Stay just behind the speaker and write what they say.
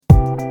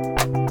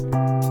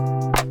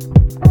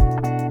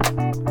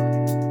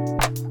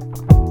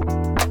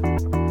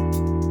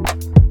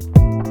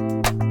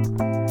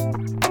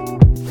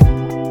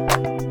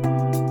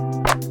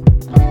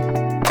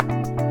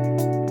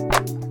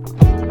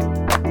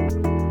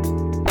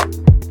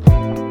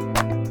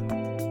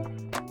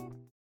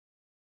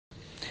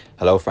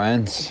Hello,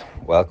 friends.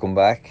 Welcome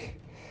back.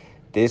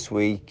 This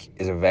week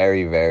is a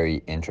very,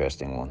 very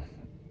interesting one.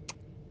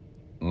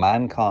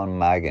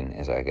 Magan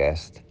is our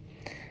guest,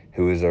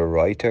 who is a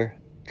writer,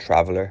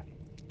 traveller,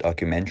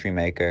 documentary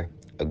maker,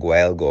 a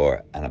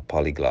Gaeilgeoir, and a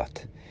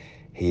polyglot.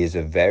 He is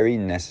a very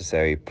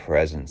necessary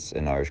presence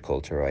in Irish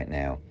culture right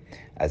now,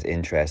 as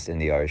interest in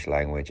the Irish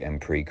language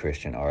and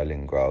pre-Christian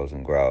Ireland grows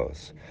and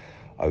grows.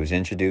 I was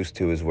introduced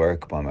to his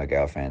work by my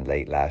girlfriend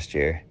late last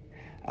year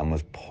and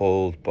was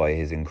pulled by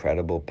his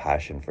incredible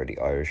passion for the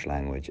Irish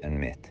language and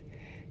myth.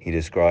 He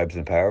describes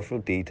in powerful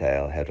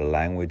detail how the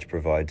language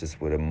provides us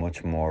with a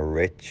much more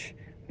rich,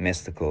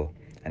 mystical,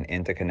 and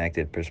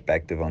interconnected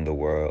perspective on the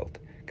world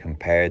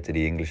compared to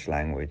the English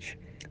language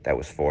that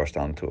was forced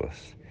onto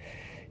us.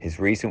 His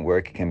recent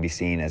work can be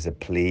seen as a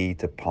plea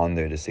to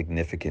ponder the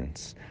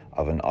significance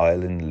of an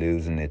island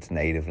losing its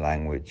native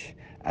language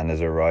and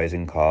as a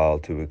rising call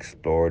to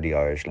explore the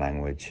Irish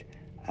language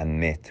and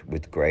myth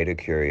with greater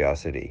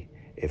curiosity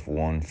if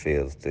one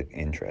feels the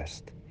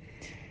interest.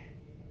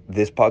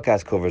 This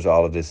podcast covers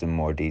all of this in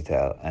more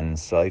detail and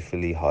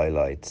insightfully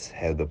highlights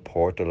how the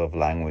portal of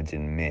language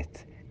and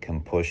myth can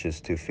push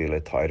us to feel a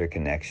tighter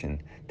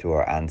connection to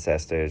our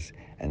ancestors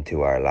and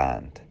to our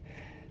land.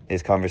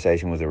 This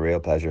conversation was a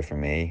real pleasure for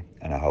me,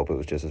 and I hope it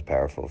was just as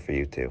powerful for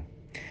you too.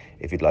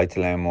 If you'd like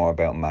to learn more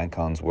about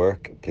Manchán's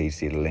work, please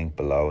see the link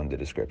below in the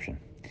description.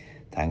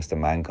 Thanks to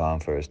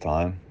Manchán for his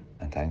time,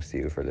 and thanks to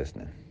you for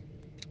listening.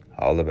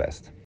 All the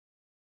best.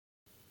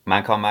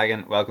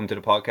 Magan, welcome to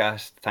the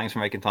podcast. Thanks for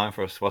making time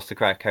for us. What's the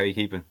crack? How are you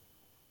keeping?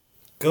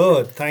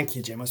 Good, thank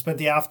you, Jim. I spent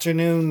the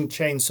afternoon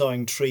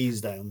chainsawing trees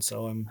down,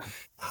 so I'm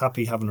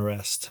happy having a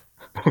rest.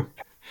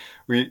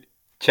 We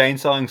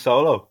chainsawing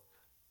solo?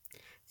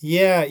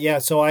 Yeah.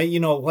 So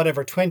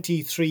whatever,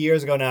 23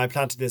 years ago now, I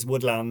planted this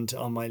woodland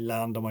on my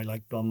land,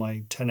 on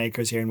my 10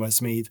 acres here in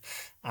Westmeath,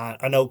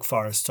 an oak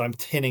forest. So I'm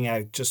thinning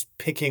out, just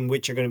picking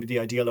which are going to be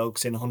the ideal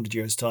oaks in 100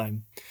 years'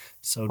 time.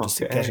 So just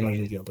getting rid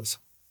of the others.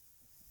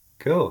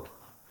 Cool.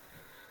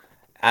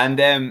 And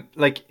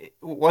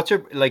what's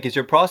your is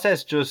your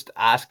process just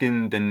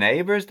asking the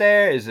neighbors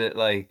there? Is it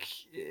like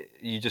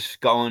you just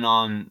going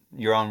on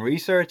your own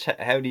research?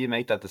 How do you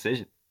make that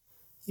decision?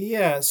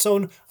 Yeah,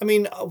 so I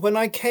mean, when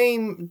I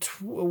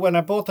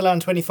bought the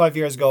land 25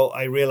 years ago,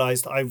 I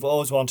realized I've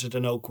always wanted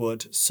an oak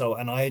wood.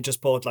 And I had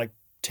just bought like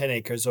 10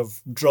 acres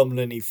of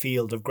drumliny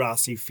field, of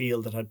grassy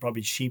field that had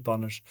probably sheep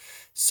on it.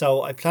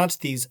 So I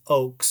planted these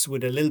oaks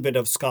with a little bit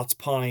of Scots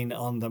pine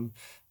on them.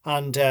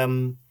 And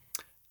they've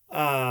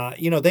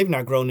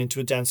now grown into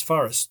a dense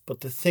forest.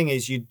 But the thing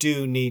is, you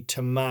do need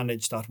to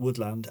manage that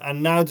woodland.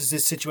 And now there's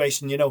this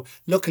situation,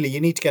 luckily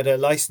you need to get a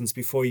license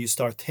before you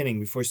start thinning,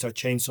 before you start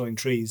chainsawing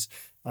trees.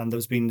 And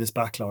there's been this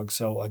backlog.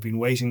 So I've been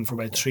waiting for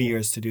about 3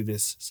 years to do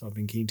this. So I've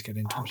been keen to get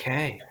into it.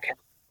 Okay.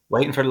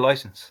 Waiting for the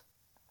license.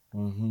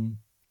 Mm-hmm.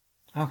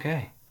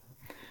 Okay.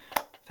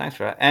 Thanks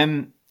for that.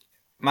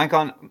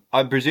 Mancon,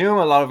 I presume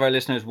a lot of our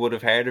listeners would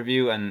have heard of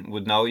you and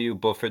would know you,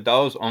 but for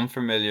those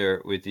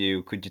unfamiliar with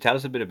you, could you tell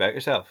us a bit about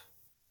yourself?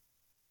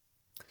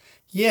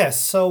 Yes,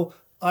 so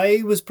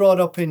I was brought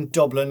up in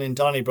Dublin, in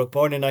Donnybrook,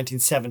 born in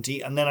 1970,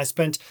 and then I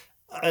spent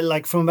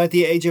from about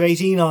the age of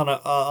 18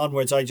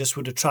 onwards, I just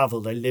would have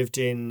travelled. I lived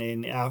in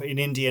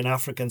India and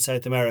Africa and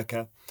South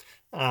America.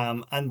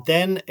 And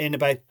then in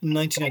about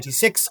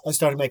 1996, I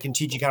started making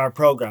TG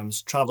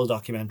programs, travel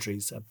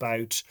documentaries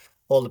about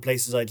all the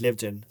places I'd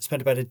lived in. I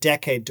spent about a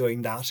decade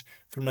doing that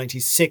from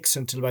 96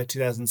 until about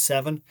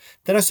 2007.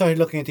 Then I started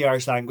looking at the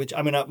Irish language.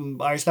 I mean,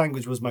 Irish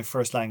language was my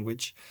first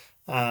language.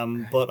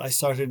 But I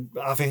started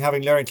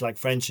having learned like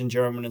French and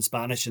German and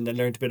Spanish, and then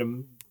learned a bit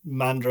of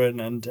Mandarin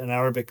and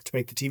Arabic to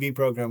make the TV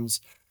programs.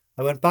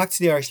 I went back to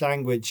the Irish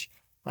language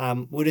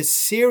with a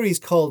series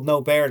called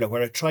No Berla,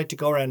 where I tried to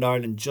go around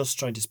Ireland just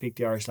trying to speak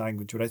the Irish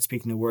language without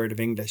speaking a word of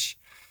English.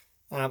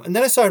 And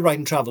then I started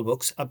writing travel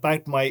books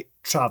about my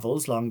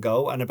travels long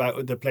ago and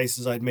about the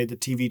places I'd made the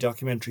TV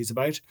documentaries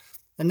about.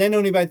 And then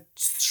only about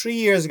 3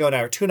 years ago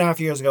now, or 2.5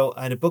 years ago,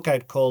 I had a book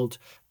out called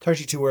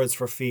 32 Words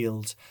for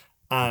Field,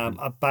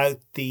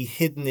 about the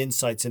hidden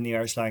insights in the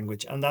Irish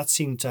language. And that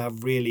seemed to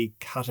have really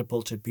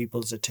catapulted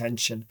people's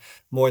attention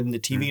more than the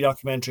TV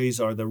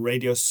documentaries or the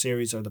radio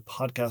series or the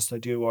podcast I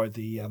do or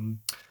the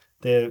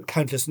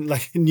countless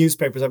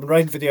newspapers. I've been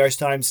writing for the Irish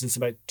Times since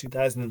about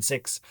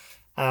 2006.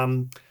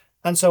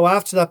 And so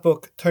after that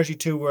book,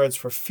 32 Words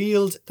for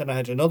Field, then I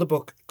had another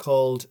book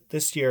called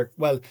this year,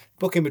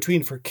 book in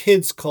between for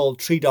kids called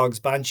Three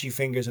Dogs, Banshee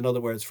Fingers, and Other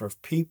Words for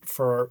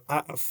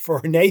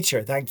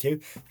Nature. Thank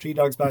you. Three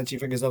Dogs, Banshee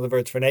Fingers, and Other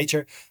Words for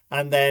Nature.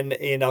 And then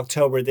in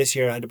October this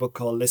year, I had a book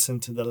called Listen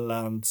to the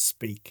Land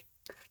Speak.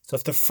 So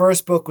if the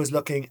first book was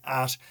looking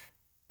at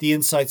the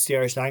insights the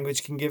Irish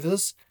language can give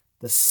us,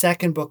 the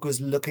second book was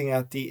looking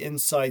at the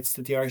insights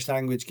that the Irish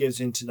language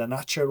gives into the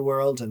natural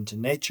world and to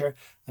nature.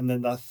 And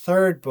then the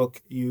third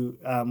book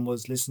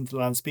was Listen to the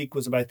Land Speak,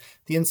 was about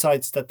the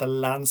insights that the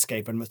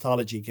landscape and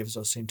mythology gives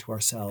us into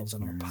ourselves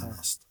and our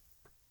past.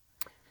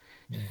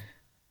 Yeah.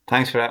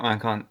 Thanks for that,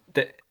 Mancon.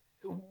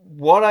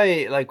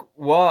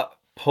 What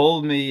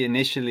pulled me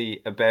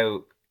initially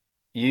about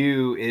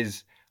you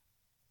is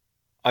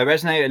I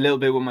resonate a little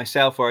bit with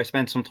myself where I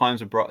spent some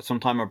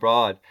time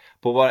abroad.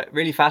 But what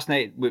really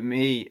fascinated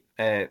me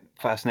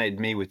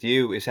with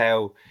you is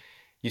how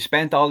you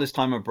spent all this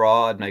time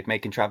abroad, like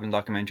making traveling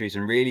documentaries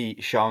and really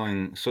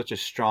showing such a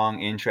strong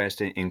interest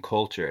in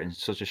culture and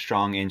such a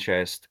strong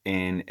interest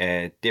in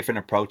different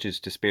approaches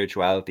to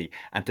spirituality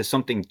and to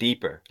something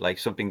deeper, like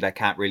something that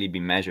can't really be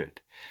measured.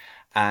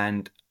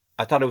 And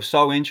I thought it was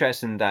so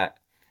interesting that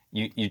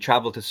you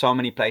travel to so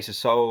many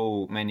places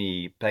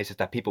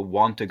that people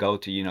want to go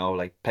to,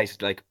 like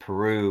places like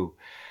Peru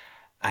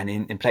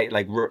and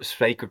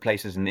sacred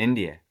places in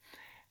India.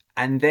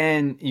 And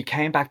then you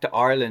came back to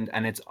Ireland,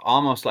 and it's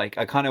almost like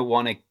I kind of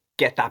want to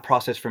get that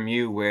process from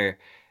you where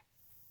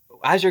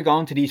as you're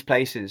going to these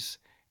places,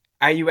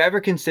 are you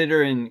ever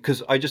considering,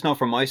 because I just know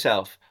for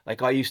myself,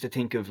 like I used to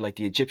think of like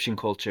the Egyptian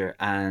culture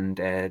and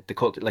the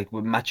culture like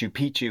with Machu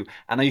Picchu,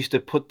 and I used to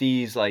put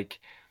these like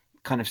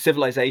kind of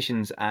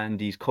civilizations and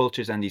these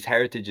cultures and these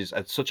heritages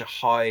at such a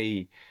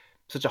high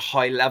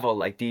level.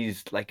 Like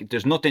these, like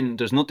there's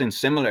nothing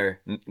similar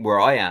where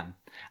I am.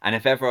 And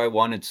if ever I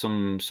wanted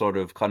some sort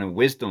of kind of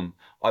wisdom,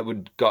 I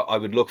would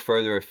look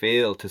further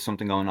afield to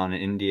something going on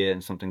in India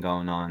and something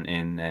going on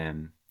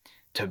in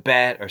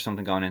Tibet or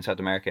something going on in South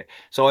America.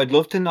 So I'd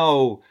love to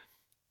know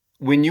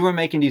when you were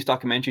making these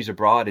documentaries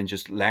abroad and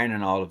just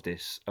learning all of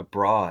this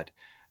abroad,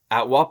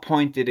 at what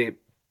point did it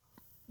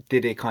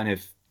kind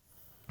of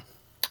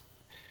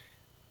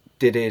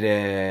did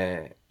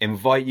it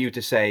invite you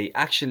to say,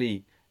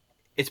 actually,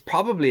 it's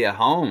probably at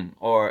home?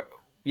 Or,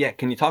 yeah,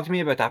 can you talk to me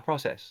about that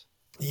process?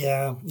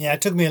 Yeah, yeah,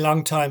 it took me a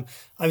long time.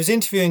 I was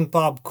interviewing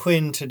Bob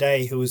Quinn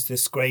today, who was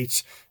this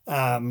great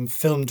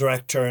film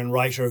director and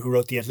writer who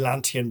wrote the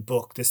Atlantean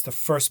book. This the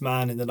first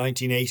man in the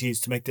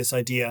 1980s to make this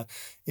idea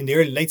in the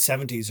late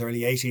 70s, early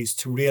 80s,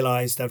 to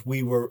realize that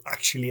we were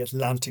actually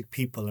Atlantic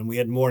people and we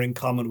had more in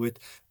common with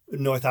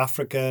North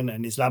African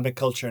and Islamic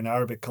culture and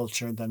Arabic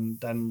culture than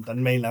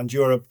mainland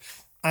Europe.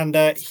 And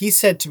he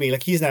said to me,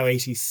 like he's now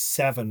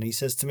 87, he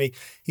says to me,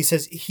 he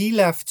says he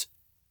left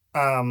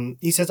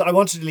he says, I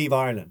wanted to leave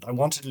Ireland. I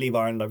wanted to leave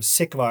Ireland. I was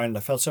sick of Ireland. I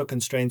felt so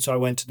constrained. So I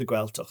went to the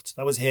Gaeltacht.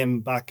 That was him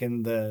back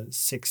in the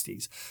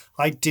 60s.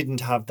 I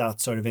didn't have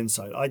that sort of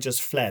insight. I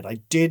just fled. I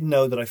did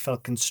know that I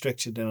felt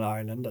constricted in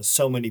Ireland, as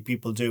so many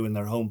people do in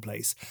their home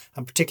place.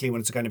 And particularly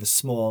when it's a kind of a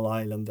small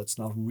island that's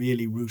not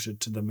really rooted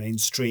to the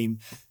mainstream,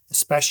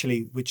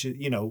 especially which, in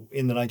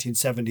the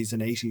 1970s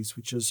and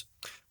 80s,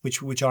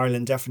 which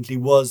Ireland definitely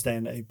was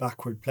then a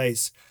backward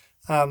place.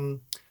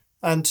 Um,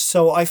 and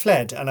so I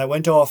fled and I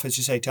went off, as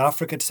you say, to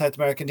Africa, to South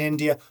America, to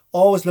India,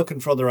 always looking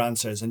for other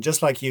answers. And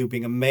just like you,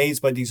 being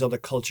amazed by these other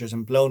cultures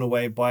and blown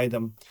away by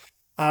them.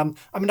 I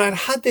mean, I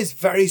had this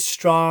very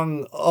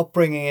strong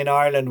upbringing in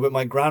Ireland with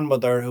my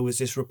grandmother, who was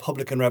this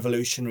Republican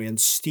revolutionary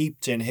and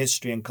steeped in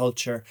history and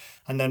culture.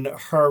 And then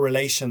her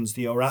relations,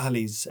 the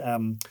O'Rahillys,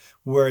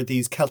 were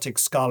these Celtic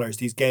scholars,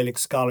 these Gaelic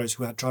scholars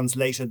who had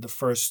translated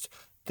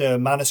the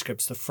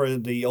manuscripts,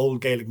 the old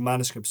Gaelic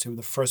manuscripts, who were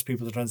the first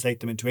people to translate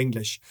them into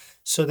English.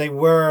 So they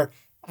were.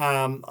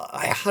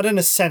 I had in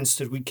a sense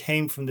that we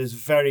came from this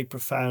very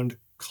profound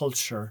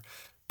culture,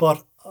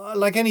 but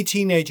like any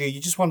teenager, you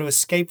just want to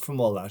escape from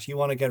all that. You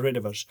want to get rid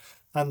of it,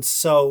 and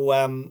so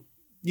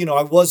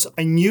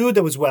I knew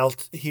there was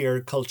wealth here,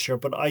 culture,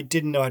 but I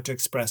didn't know how to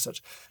express it.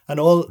 And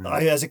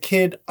Mm. as a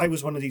kid, I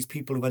was one of these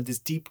people who had this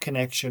deep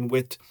connection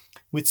with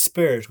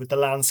spirit, with the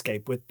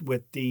landscape,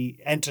 with the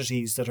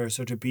entities that are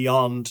sort of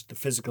beyond the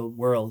physical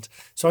world.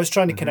 So I was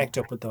trying to Hmm. connect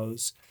up with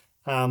those.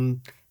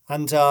 Um,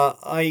 and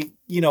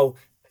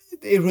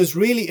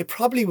it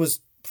probably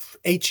was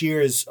 8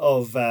 years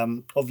of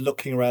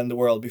looking around the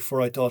world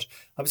before I thought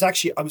I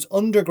was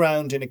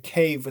underground in a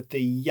cave with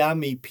the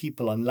Yami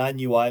people on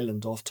Lanyu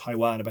Island off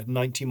Taiwan, about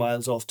 90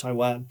 miles off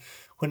Taiwan,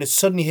 when it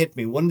suddenly hit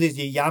me. One of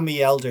the Yami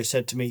elders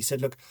said to me, he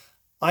said, "Look,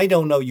 I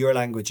don't know your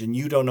language and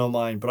you don't know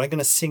mine, but I'm going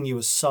to sing you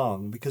a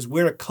song because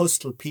we're a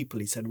coastal people."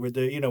 He said,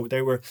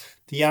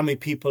 the Yami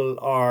people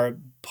are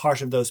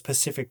part of those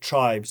Pacific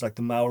tribes like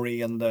the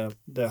Maori and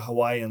the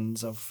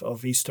Hawaiians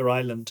of Easter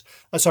Island.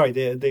 Sorry,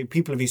 the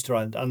people of Easter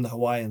Island and the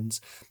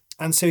Hawaiians.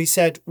 And so he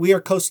said, we are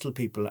coastal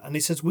people. And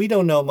he says, we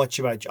don't know much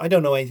about you. I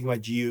don't know anything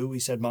about you. He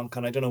said,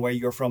 Manchán, I don't know where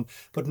you're from,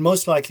 but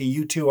most likely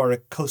you two are a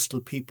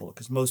coastal people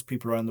because most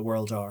people around the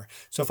world are.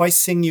 So if I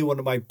sing you one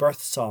of my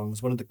birth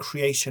songs, one of the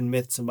creation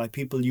myths of my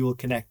people, you will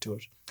connect to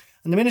it.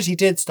 And the minute he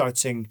did start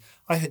singing,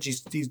 I had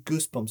these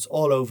goosebumps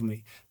all over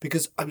me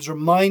because I was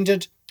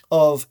reminded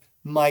of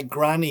my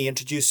granny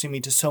introducing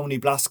me to so many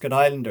Blasket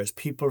Islanders,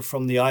 people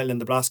from the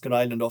island, the Blasket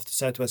Island off the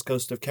southwest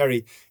coast of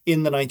Kerry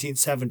in the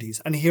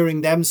 1970s, and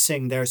hearing them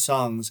sing their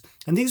songs.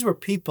 And these were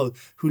people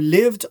who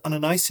lived on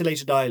an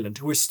isolated island,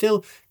 who were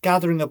still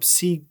gathering up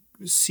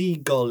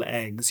seagull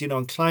eggs,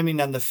 and climbing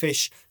down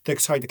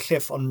the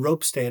cliff on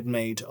ropes they had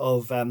made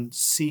of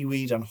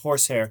seaweed and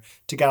horsehair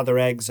to gather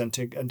eggs and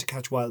to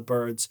catch wild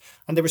birds.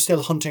 And they were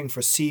still hunting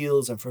for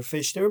seals and for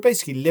fish. They were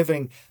basically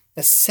living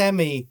a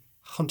semi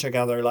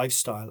hunter-gatherer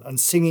lifestyle and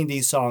singing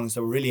these songs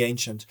that were really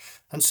ancient.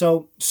 And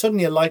so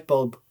suddenly a light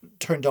bulb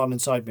turned on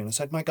inside me. And I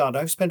said, my God,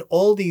 I've spent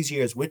all these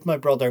years with my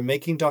brother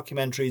making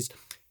documentaries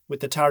with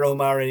the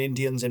Tarahumara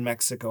Indians in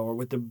Mexico, or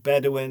with the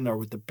Bedouin, or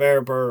with the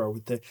Berber, or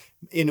with the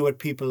Inuit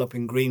people up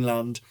in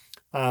Greenland,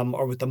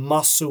 or with the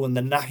Mosu and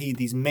the Nahi,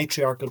 these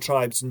matriarchal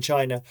tribes in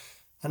China.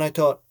 And I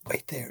thought,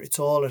 wait there, it's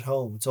all at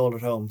home. It's all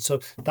at home. So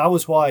that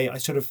was why I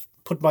sort of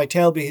put my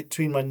tail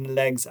between my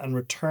legs and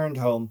returned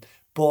home,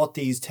 bought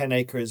these 10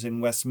 acres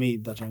in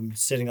Westmeath that I'm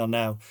sitting on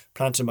now,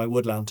 planted my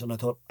woodland. And I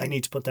thought, I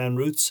need to put down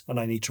roots and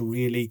I need to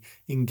really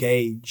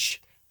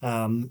engage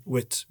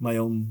with my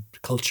own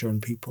culture and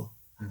people.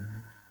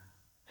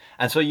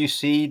 And so you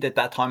see that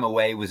that time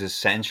away was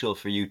essential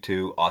for you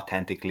to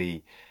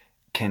authentically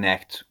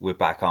connect with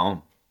back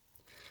home.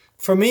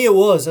 For me, it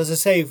was, as I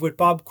say, with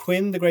Bob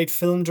Quinn, the great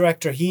film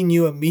director, he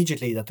knew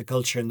immediately that the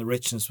culture and the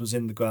richness was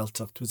in the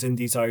Gaeltacht, was in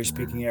these Irish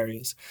speaking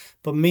areas.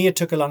 But me, it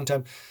took a long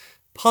time,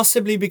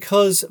 possibly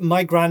because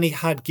my granny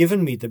had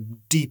given me the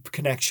deep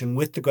connection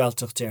with the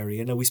Gaeltacht area.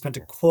 You know, we spent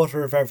a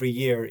quarter of every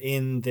year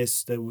in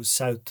this, the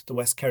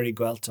West Kerry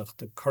Gaeltacht,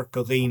 the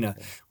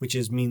Kirkogina, which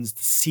means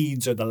the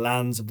seeds or the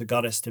lands of the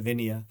goddess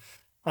Divinia.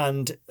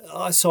 And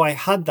so I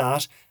had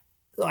that.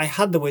 I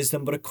had the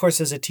wisdom, but of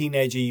course, as a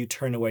teenager, you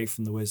turn away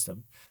from the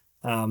wisdom.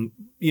 And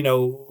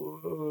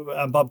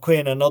Bob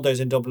Quinn and others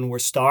in Dublin were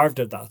starved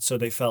of that, so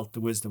they felt the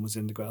wisdom was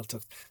in the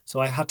Gaeltacht. So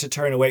I had to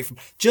turn away from,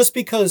 just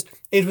because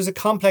it was a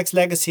complex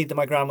legacy that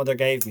my grandmother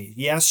gave me.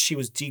 Yes, she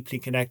was deeply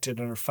connected,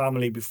 and her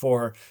family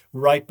before her,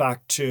 right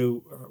back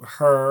to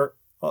her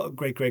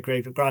great great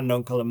great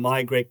granduncle and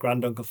my great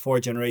granduncle 4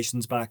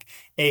 generations back,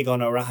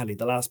 Aegon O'Rahilly,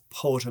 the last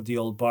poet of the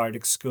old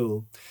Bardic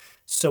school.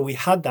 So we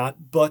had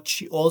that, but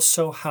she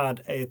also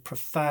had a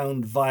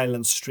profound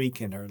violent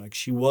streak in her. Like,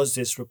 she was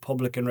this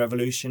Republican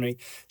revolutionary.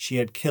 She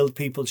had killed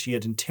people. She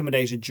had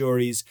intimidated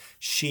juries.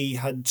 She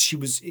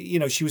was,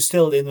 she was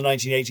still in the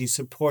 1980s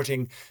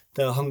supporting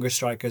the hunger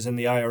strikers and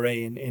the IRA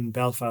in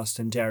Belfast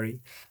and Derry.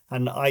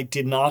 And I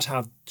did not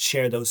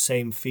share those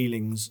same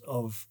feelings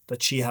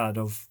that she had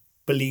of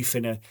belief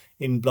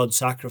in blood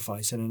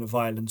sacrifice and in a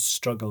violent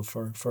struggle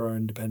for our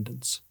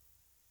independence.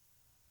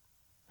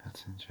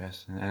 That's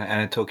interesting.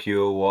 And it took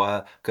you a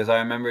while, because I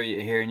remember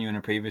hearing you in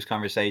a previous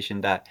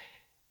conversation that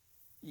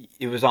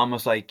it was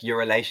almost like your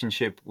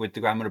relationship with the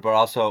grandmother, but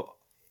also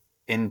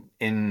in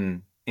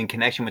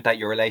connection with that,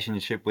 your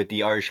relationship with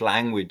the Irish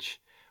language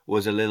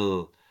was a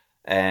little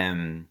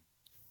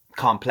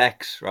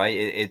complex,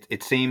 right?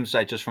 It seems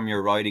like, just from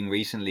your writing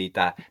recently,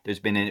 that there's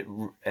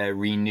been a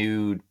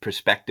renewed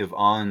perspective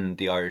on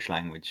the Irish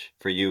language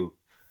for you.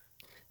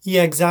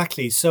 Yeah,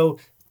 exactly. So,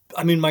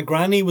 I mean, my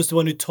granny was the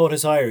one who taught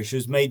us Irish,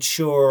 who's made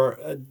sure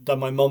that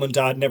my mum and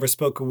dad never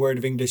spoke a word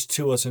of English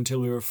to us until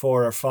we were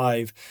 4 or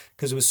 5,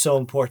 because it was so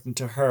important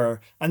to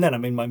her. And then, I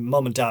mean, my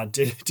mum and dad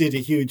did a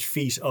huge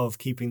feat of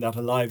keeping that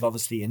alive,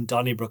 obviously, in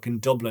Donnybrook in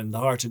Dublin, the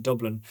heart of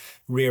Dublin.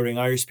 Rearing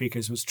Irish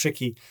speakers was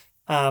tricky.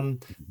 Um,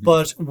 Mhm.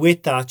 but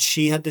with that,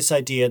 she had this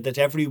idea that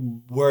every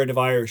word of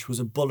Irish was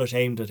a bullet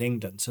aimed at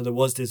England. So there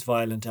was this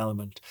violent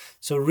element.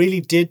 So it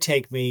really did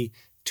take me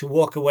to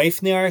walk away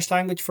from the Irish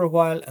language for a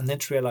while, and then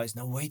to realize,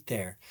 no, wait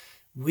there.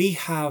 We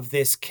have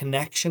this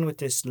connection with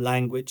this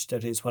language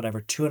that is whatever,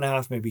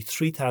 2.5, maybe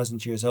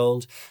 3,000 years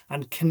old,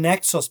 and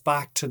connects us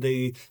back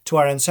to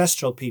our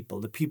ancestral people,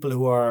 the people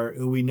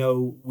who we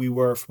know we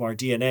were from our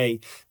DNA,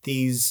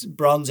 these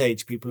Bronze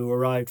Age people who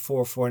arrived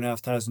 4.5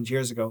 thousand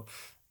years ago.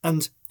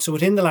 And so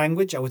within the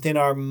language and within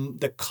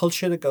the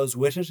culture that goes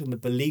with it, and the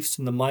beliefs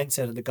and the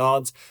mindset of the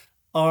gods,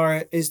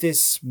 is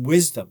this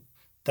wisdom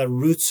that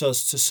roots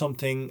us to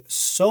something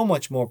so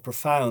much more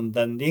profound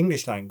than the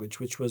English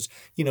language, which was,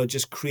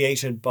 just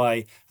created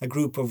by a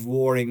group of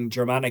warring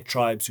Germanic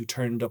tribes who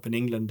turned up in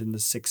England in the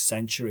 6th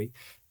century.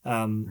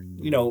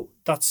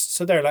 That's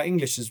so there. Like,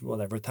 English is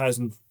whatever,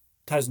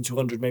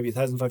 1,200, maybe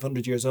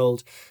 1,500 years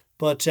old,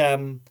 but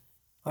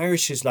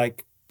Irish is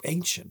like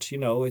ancient.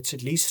 It's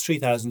at least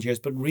 3,000 years,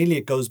 but really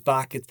it goes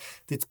back.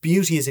 Its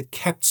beauty is it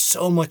kept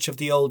so much of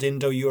the old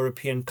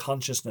Indo-European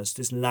consciousness,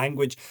 this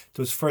language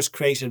that was first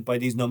created by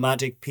these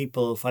nomadic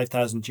people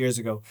 5,000 years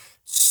ago.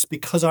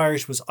 Because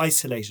Irish was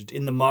isolated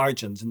in the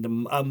margins, in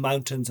the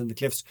mountains and the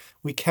cliffs,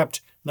 we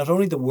kept not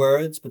only the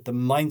words, but the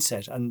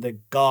mindset and the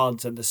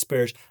gods and the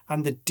spirit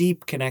and the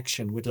deep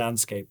connection with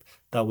landscape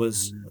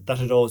that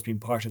had always been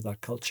part of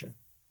that culture.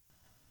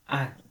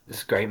 Ah, this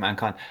is great,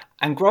 Manchán.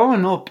 And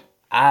growing up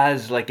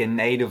as like a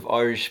native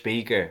Irish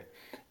speaker,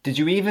 did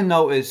you even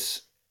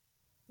notice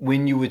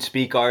when you would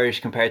speak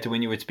Irish compared to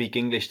when you would speak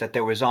English that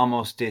there was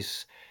almost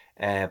this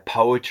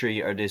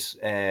poetry, or this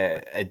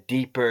a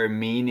deeper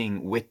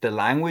meaning with the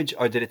language,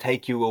 or did it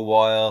take you a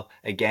while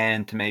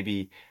again to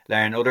maybe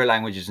learn other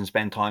languages and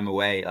spend time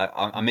away?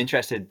 I'm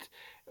interested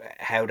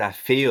how that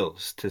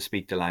feels to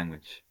speak the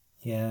language.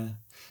 Yeah.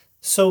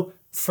 So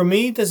for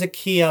me, there's a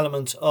key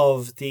element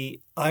of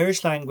the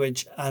Irish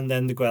language and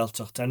then the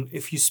Gaeltacht. And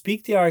if you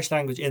speak the Irish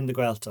language in the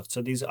Gaeltacht,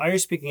 so these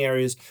Irish speaking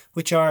areas,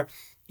 which are,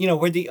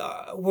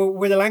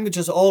 where the language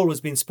has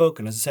always been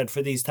spoken, as I said,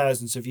 for these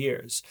thousands of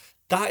years.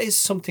 That is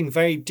something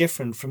very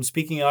different from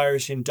speaking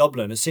Irish in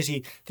Dublin, a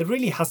city that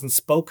really hasn't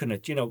spoken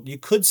it. You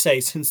could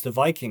say since the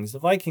Vikings. The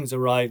Vikings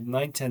arrived in the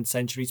 9th, 10th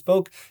century,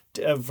 spoke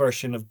a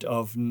version of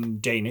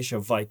Danish,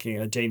 of Viking,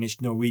 a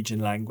Danish Norwegian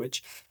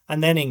language,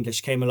 and then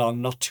English came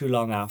along not too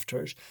long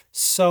after it.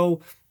 So,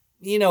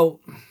 you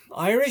know,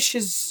 Irish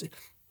is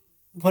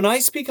when I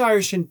speak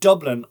Irish in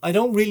Dublin, I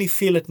don't really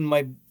feel it in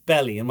my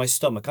belly, in my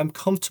stomach. I'm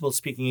comfortable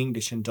speaking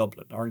English in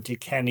Dublin or in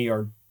Kilkenny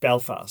or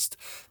Belfast.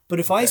 But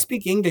if I Okay.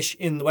 speak English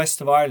in the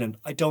west of Ireland,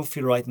 I don't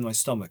feel right in my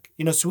stomach.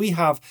 So we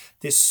have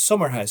this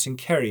summer house in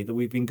Kerry that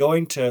we've been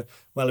going to.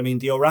 Well, I mean,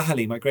 the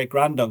O'Rahilly, my great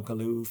granduncle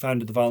who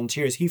founded the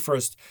Volunteers, he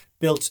first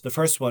built the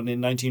first one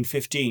in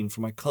 1915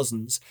 for my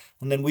cousins.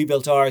 And then we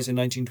built ours in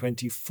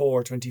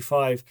 1924,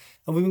 25.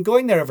 And we've been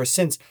going there ever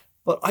since.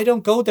 But I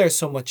don't go there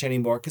so much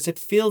anymore because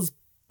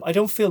I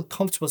don't feel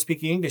comfortable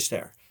speaking English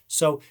there.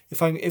 So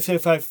if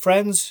I have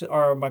friends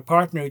or my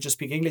partner who just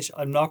speak English,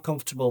 I'm not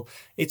comfortable.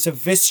 It's a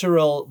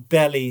visceral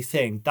belly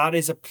thing. That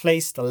is a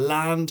place, the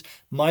land,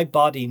 my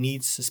body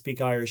needs to speak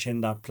Irish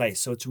in that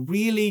place. So it's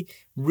really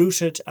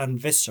rooted and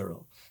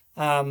visceral.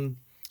 And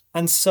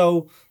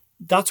so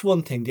that's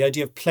one thing, the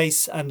idea of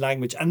place and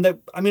language. And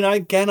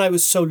I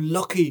was so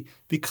lucky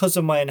because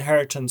of my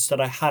inheritance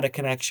that I had a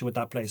connection with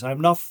that place.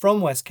 I'm not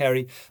from West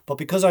Kerry, but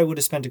because I would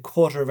have spent a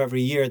quarter of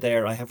every year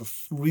there, I have a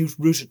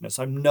rootedness.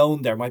 I'm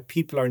known there. My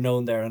people are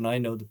known there, and I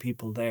know the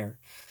people there.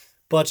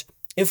 But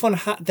if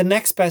the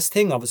next best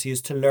thing, obviously,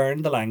 is to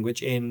learn the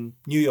language in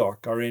New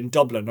York or in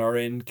Dublin or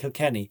in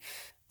Kilkenny.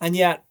 And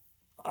yet,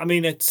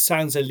 it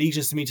sounds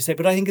elitist to me to say,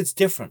 but I think it's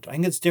different. I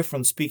think it's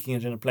different speaking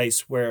it in a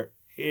place where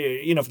for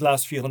the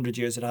last few hundred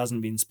years, it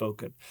hasn't been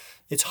spoken.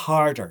 It's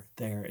harder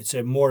there. It's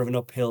a more of an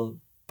uphill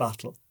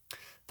battle.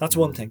 That's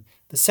one Mm. thing.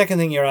 The second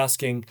thing you're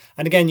asking,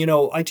 and again,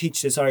 I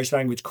teach this Irish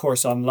language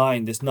course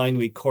online, this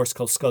 9-week course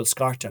called Skull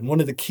Scarta. And one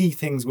of the key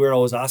things we're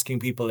always asking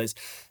people is,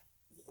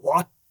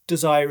 what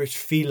does Irish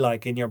feel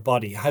like in your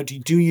body? How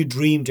do you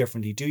dream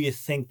differently? Do you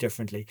think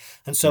differently?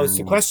 And so it's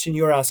the Mm. question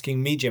you're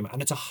asking me, Jim,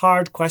 and it's a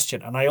hard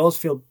question. And I always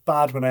feel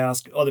bad when I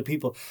ask other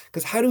people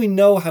because how do we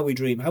know how we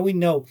dream? How we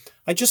know?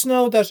 I just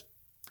know that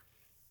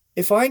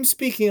if I'm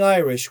speaking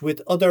Irish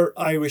with other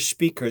Irish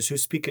speakers who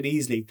speak it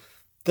easily,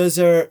 there's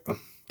a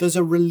there's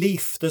a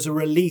relief, there's a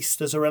release,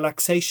 there's a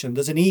relaxation,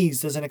 there's an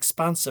ease, there's an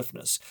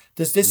expansiveness.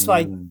 There's this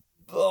like Mm.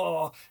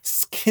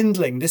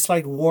 kindling, this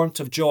like warmth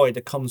of joy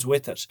that comes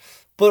with it.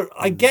 But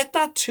I Mm. get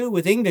that too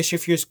with English.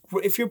 If you're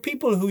speaking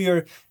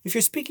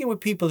with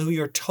people who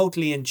you're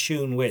totally in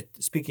tune with,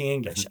 speaking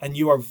English, and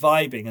you are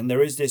vibing, and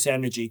there is this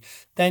energy,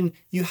 then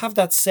you have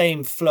that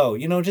same flow.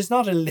 It is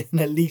not an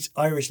elite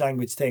Irish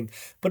language thing,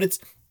 but it's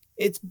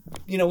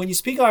when you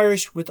speak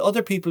Irish with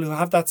other people who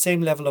have that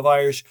same level of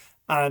Irish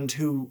and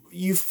who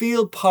you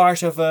feel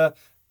part of a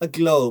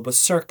globe, a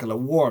circle, a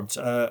warmth,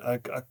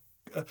 a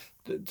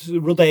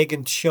Rudeg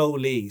and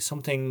Choli,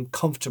 something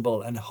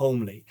comfortable and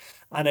homely,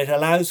 and it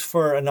allows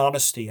for an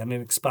honesty and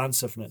an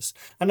expansiveness.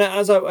 And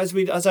as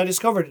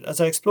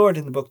I explored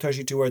in the book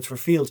 32 Words for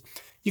Field,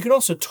 you can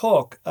also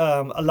talk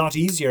a lot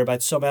easier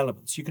about some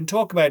elements. You can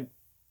talk about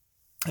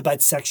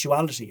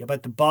sexuality,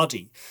 about the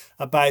body,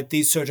 about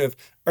these sort of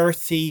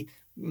earthy,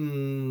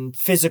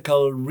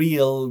 physical,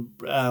 real,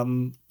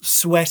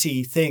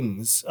 sweaty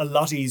things a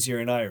lot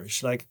easier in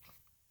Irish. Like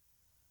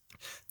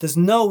there's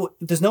no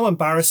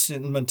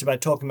embarrassment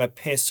about talking about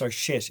piss or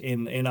shit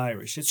in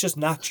Irish. It's just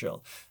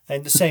natural,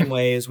 in the same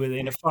way as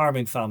within a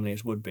farming family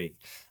it would be.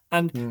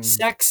 And Mm.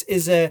 sex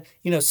is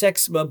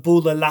sex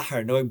bula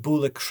lahar, no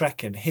bula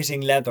crekin,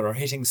 hitting leather or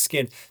hitting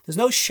skin. There's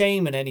no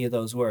shame in any of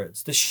those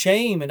words. The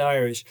shame in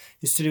Irish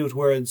is to do with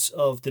words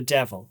of the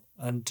devil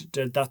and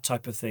that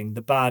type of thing,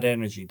 the bad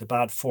energy, the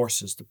bad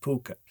forces, the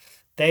puka.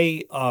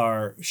 They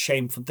are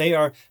shameful. They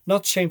are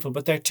not shameful,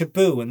 but they're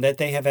taboo and that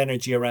they have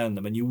energy around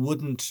them. And you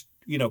wouldn't,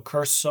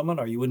 curse someone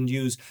or you wouldn't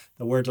use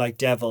the word like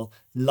devil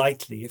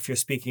lightly if you're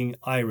speaking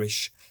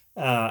Irish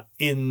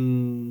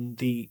in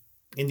the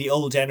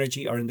old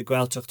energy or in the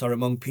Gaeltacht or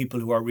among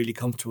people who are really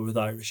comfortable with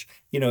Irish.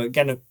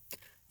 Again,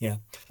 yeah.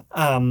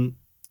 Um,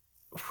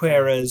 Okay.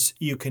 Whereas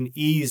you can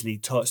easily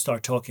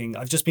start talking.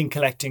 I've just been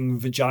collecting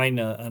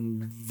vagina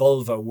and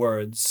vulva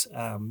words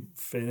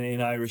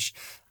in Irish,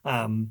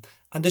 and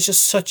there's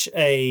just such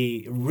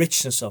a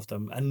richness of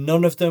them, and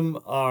none of them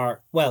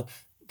are well.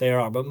 They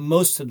are, but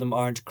most of them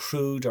aren't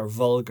crude or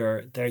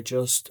vulgar. They're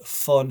just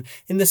fun.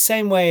 In the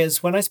same way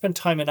as when I spend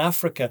time in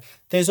Africa,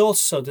 there's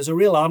a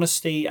real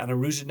honesty and a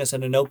rootedness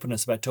and an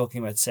openness about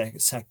talking about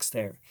sex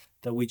there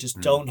that we just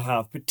Mm. don't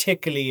have,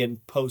 particularly in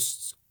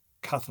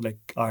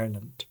post-Catholic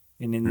Ireland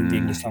in the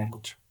English Mm.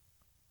 language.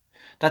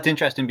 That's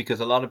interesting because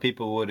a lot of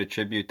people would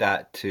attribute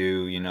that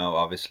to,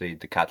 obviously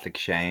the Catholic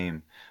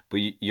shame, but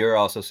you're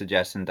also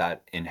suggesting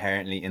that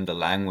inherently in the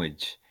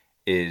language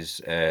is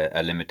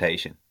a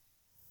limitation.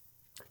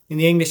 In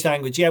the English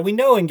language, yeah, we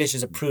know English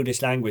is a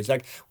prudish language.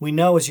 Like we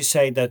know, as you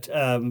say, that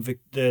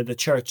the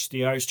church,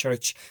 the Irish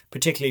church,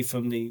 particularly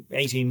from the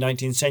 18th,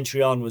 19th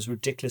century on, was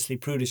ridiculously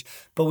prudish.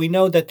 But we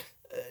know that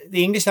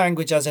the English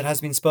language as it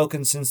has been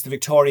spoken since the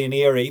Victorian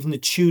era, even the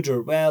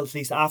Tudor, well, at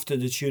least after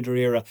the Tudor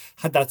era,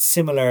 had that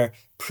similar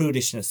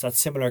prudishness, that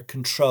similar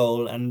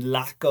control and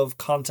lack of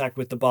contact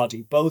with the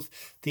body. Both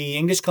the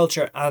English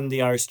culture and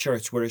the Irish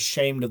church were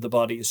ashamed of the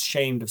body,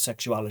 ashamed of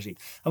sexuality.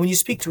 And when you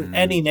speak to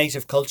any Mm.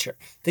 native culture,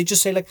 they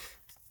just say, like,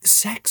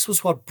 sex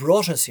was what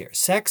brought us here.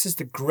 Sex is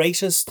the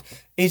greatest,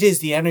 it is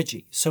the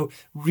energy. So,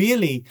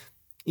 really,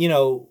 you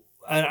know,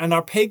 and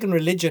our pagan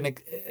religion,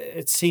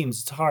 it seems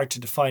it's hard to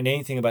define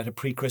anything about a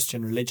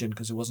pre-Christian religion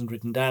because it wasn't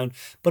written down,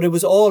 but it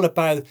was all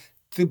about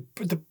the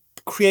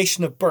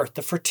creation of birth,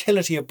 the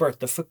fertility of birth,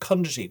 the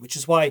fecundity, which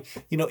is why,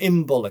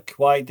 Imbolc,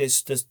 why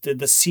this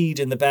the seed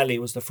in the belly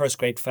was the first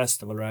great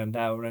festival around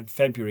now, around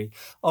February,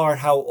 or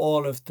how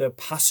all of the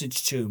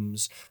passage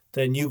tombs,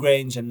 the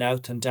Newgrange and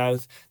Nowth and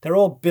Dowth, they're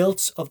all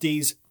built of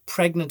these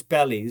pregnant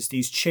bellies,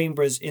 these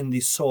chambers in the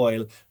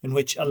soil in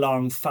which a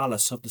long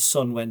phallus of the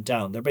sun went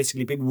down. They're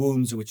basically big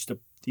wounds in which the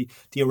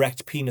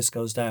erect penis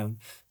goes down.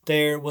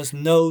 There was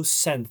no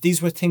sense.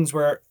 These were things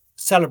were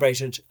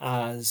celebrated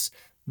as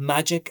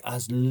magic,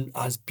 as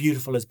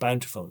beautiful as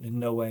bountiful, in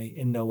no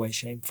way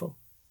shameful.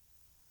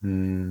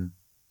 Mm.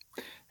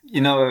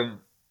 You know,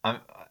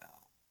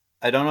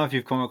 I don't know if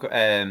you've come across,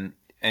 and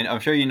I'm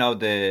sure you know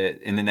the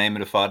In the Name of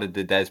the Father,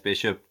 the Des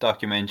Bishop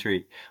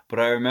documentary. But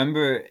I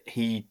remember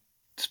he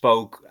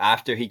spoke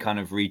after he kind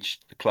of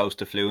reached close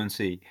to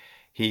fluency.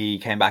 He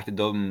came back to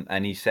Dublin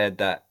and he said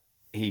that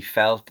he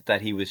felt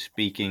that he was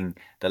speaking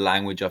the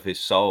language of his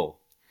soul,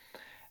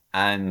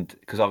 and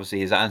because obviously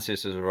his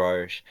ancestors were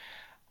Irish.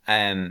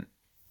 Um,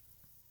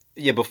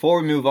 yeah. Before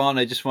we move on,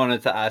 I just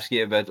wanted to ask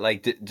you about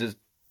like,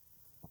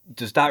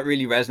 does that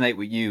really resonate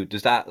with you?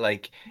 Does that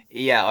like,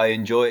 yeah, I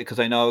enjoy it because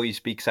I know you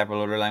speak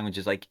several other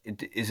languages. Like,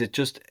 is it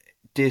just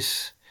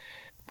this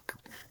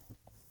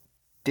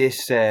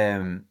this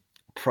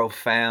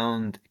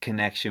profound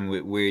connection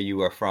with where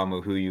you are from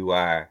or who you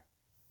are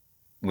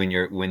when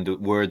the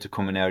words are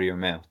coming out of your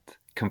mouth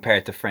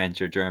compared to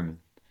French or German?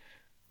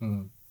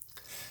 Mm.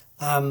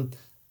 Um,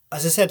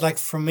 as I said, like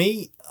for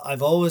me,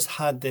 I've always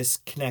had this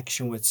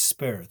connection with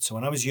spirit. So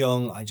when I was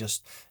young, I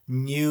just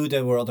knew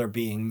there were other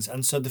beings,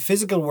 and so the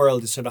physical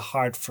world is sort of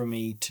hard for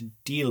me to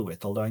deal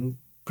with. Although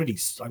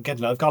I've got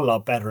a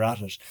lot better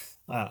at it.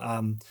 Uh,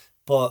 um,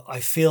 but I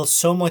feel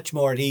so much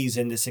more at ease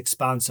in this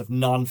expanse of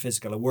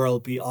non-physical, a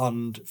world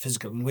beyond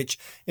physical, in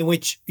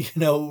which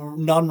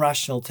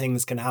non-rational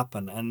things can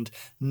happen, and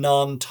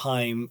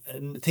non-time,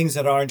 and things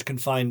that aren't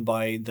confined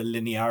by the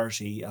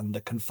linearity and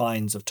the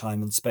confines of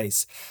time and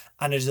space.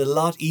 And it is a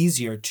lot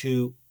easier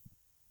to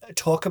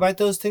talk about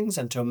those things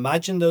and to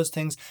imagine those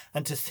things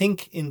and to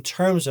think in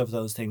terms of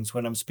those things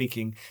when I'm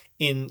speaking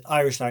in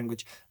Irish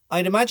language.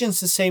 I'd imagine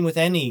it's the same with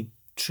any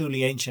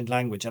truly ancient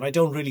language. And I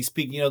don't really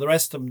speak, the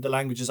rest of the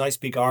languages I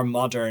speak are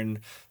modern,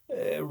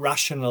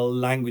 rational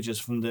languages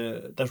from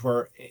the that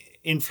were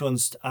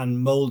influenced and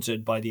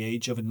molded by the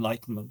age of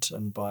enlightenment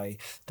and by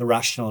the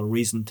rational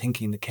reason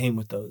thinking that came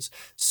with those.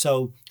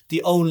 So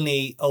the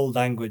only old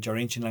language or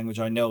ancient language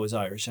I know is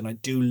Irish, and I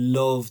do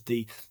love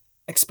the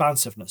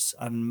expansiveness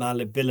and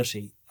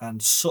malleability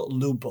and subtle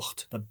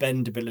lubucht, the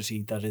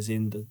bendability that is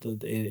in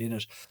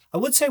it. I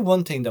would say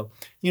one thing though,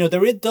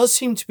 it does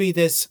seem to be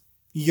this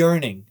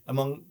yearning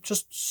among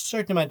just a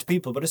certain amount of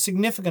people, but a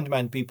significant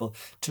amount of people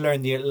to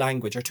learn the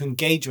language or to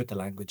engage with the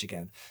language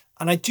again.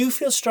 And I do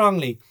feel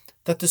strongly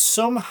that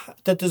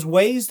there's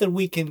ways that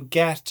we can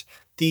get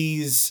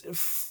these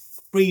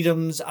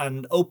freedoms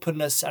and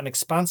openness and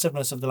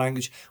expansiveness of the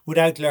language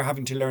without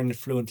having to learn it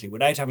fluently,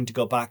 without having to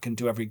go back and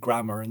do every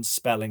grammar and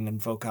spelling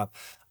and vocab.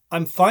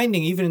 I'm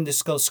finding even in this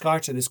Skull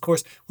Scarta, this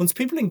course, once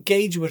people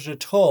engage with it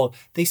at all,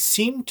 they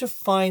seem to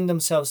find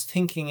themselves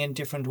thinking in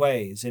different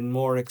ways, in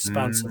more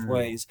expansive Mm.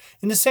 ways.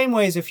 In the same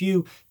ways, if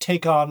you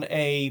take on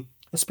a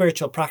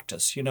spiritual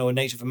practice, a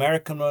Native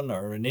American one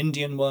or an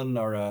Indian one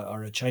or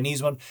a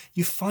Chinese one,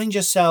 you find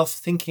yourself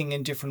thinking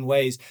in different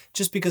ways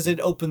just because it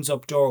opens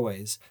up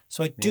doorways.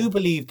 So I do Yeah.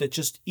 believe that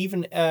just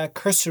even a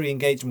cursory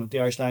engagement with the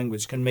Irish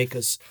language can make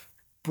us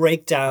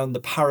break down the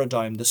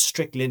paradigm, the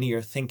strict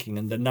linear thinking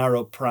and the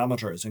narrow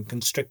parameters and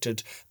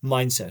constricted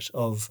mindset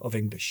of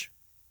English.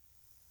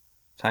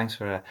 Thanks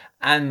for that.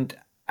 And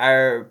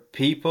are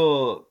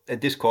people at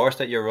this course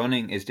that you're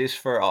running, is this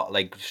for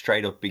like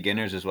straight up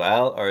beginners as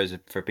well, or is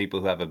it for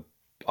people who have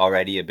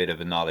already a bit of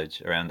a knowledge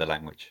around the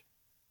language?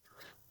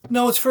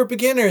 No, it's for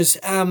beginners.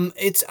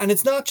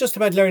 It's not just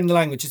about learning the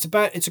language.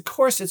 It's a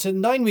course. It's a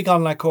 9 week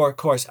online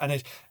course,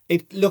 and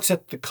it looks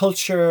at the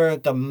culture,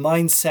 the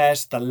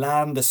mindset, the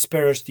land, the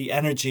spirit, the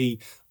energy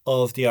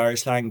of the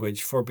Irish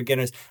language for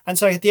beginners. And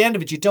so at the end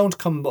of it, you don't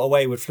come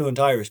away with fluent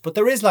Irish, but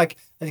there is like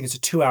I think it's a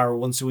 2 hour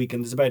once a week,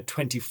 and there's about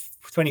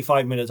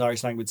 25 minutes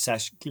Irish language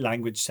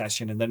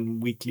session, and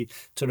then weekly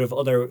sort of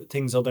other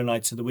things other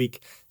nights of the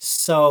week.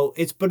 So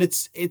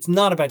it's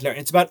not about learning.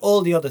 It's about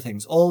all the other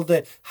things, all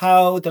the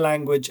how the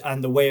language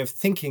and the way of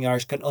thinking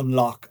Irish can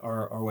unlock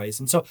our ways.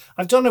 And so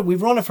I've done it.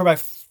 We've run it for about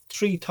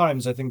 3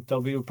 times. I think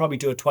we'll probably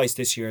do it twice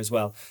this year as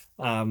well.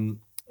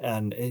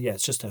 And yeah,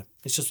 it's just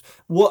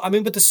what I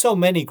mean. But there's so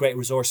many great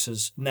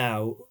resources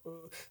now.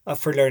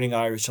 for learning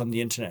Irish on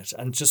the internet,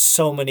 and just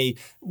so many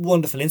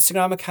wonderful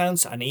Instagram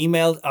accounts and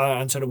email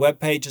and sort of web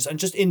pages, and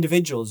just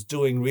individuals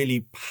doing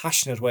really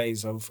passionate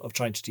ways of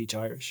trying to teach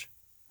Irish.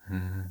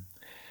 Mhm.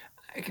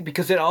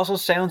 Because it also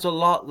sounds a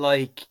lot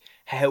like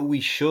how we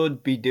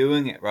should be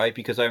doing it, right?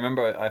 Because I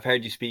remember I've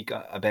heard you speak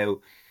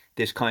about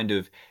this kind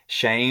of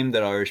shame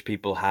that Irish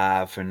people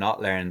have for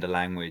not learning the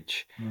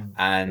language. Mm.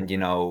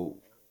 And,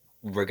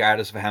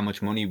 regardless of how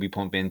much money we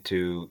pump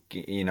into,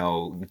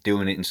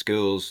 doing it in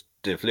schools,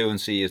 the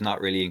fluency is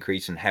not really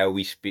increasing how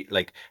we speak,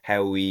 like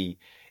how we,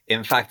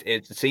 in fact,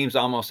 it seems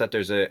almost that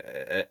there's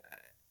a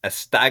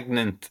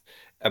stagnant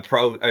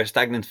approach or a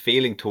stagnant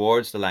feeling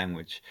towards the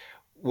language.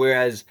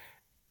 Whereas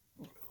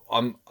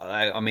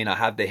I mean, I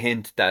have the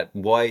hint that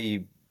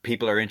why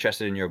people are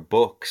interested in your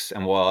books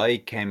and why I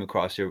came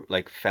across your,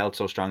 like, felt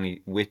so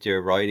strongly with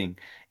your writing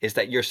is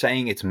that you're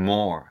saying it's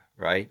more,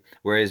 right?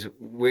 Whereas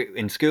we're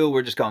in school,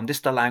 we're just going, this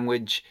is the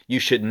language, you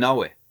should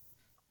know it,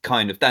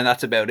 kind of. Then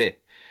that's about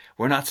it.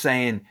 We're not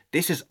saying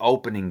this is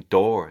opening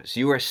doors.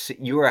 You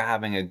are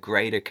having a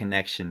greater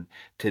connection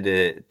to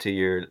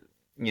your,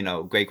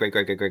 great great great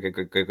great great great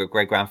great great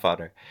great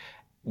grandfather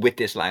with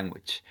this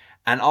language.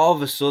 And all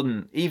of a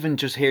sudden, even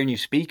just hearing you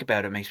speak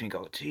about it makes me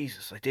go,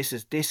 Jesus, like this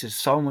is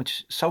so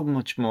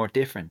much more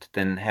different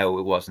than how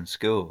it was in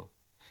school.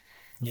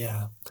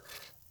 Yeah.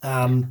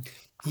 Um,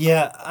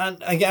 yeah,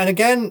 and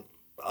again,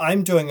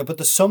 I'm doing it, but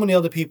there's so many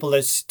other people.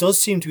 There does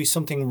seem to be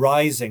something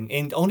rising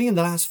in only in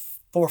the last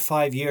 4 or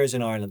 5 years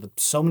in Ireland. That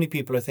so many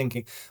people are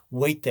thinking,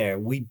 wait there,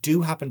 we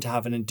do happen to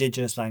have an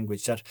indigenous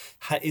language that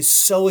is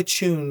so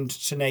attuned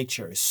to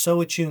nature, is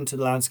so attuned to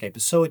the landscape,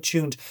 is so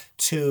attuned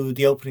to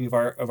the opening of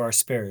our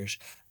spirit.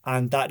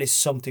 And that is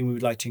something we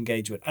would like to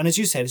engage with. And as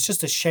you said, it's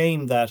just a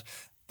shame that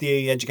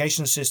the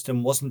education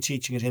system wasn't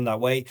teaching it in that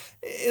way.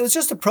 It was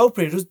just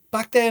appropriate. It was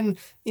back then,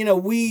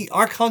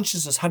 our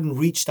consciousness hadn't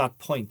reached that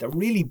point. There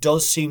really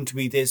does seem to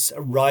be this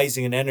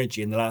rising in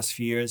energy in the last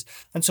few years.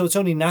 And so it's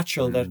only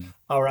natural that Mm,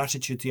 our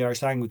attitude to the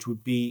Irish language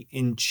would be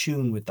in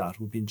tune with that,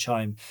 would be in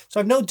chime.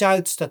 So I've no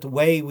doubts that the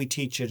way we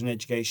teach it in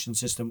education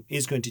system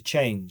is going to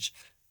change.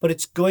 But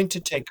it's going to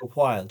take a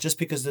while just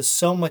because there's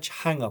so much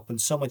hang up and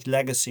so much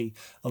legacy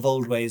of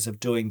old ways of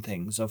doing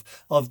things, of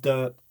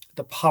the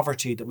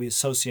poverty that we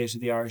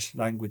associated the Irish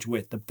language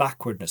with, the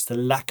backwardness, the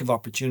lack of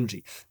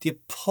opportunity, the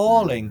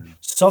appalling mm,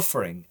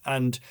 suffering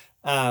and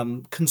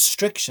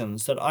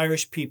constrictions that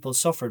Irish people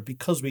suffered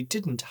because we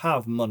didn't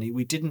have money,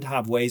 we didn't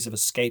have ways of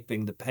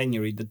escaping the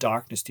penury, the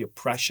darkness, the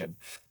oppression,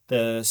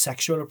 the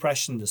sexual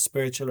oppression, the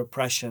spiritual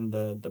oppression,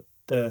 the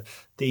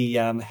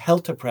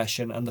health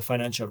oppression, and the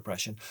financial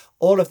oppression.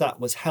 All of that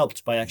was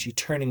helped by actually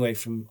turning away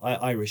from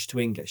Irish to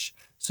English.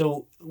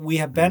 So we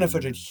have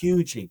benefited mm,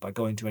 hugely by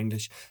going to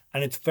English.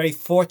 And it's very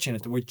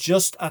fortunate that we're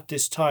just at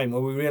this time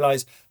where we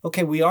realize,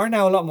 okay, we are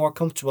now a lot more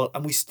comfortable,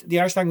 and the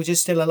Irish language is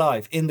still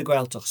alive in the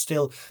Gaeltacht,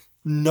 still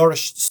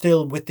nourished,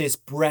 still with this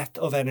breath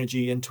of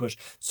energy into it.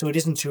 So it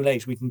isn't too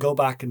late. We can go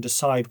back and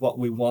decide what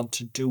we want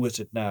to do with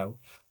it now.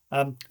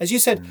 As you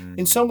said,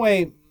 in some mm,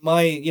 way,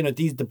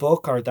 the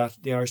book or that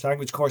the Irish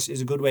language course is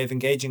a good way of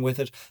engaging with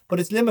it, but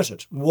it's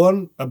limited.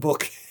 One, a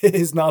book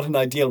is not an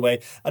ideal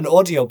way. An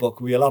audio book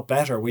would be a lot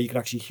better, where you can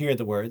actually hear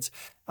the words.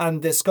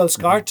 And the Skull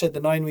mhm, Scarta,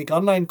 the 9-week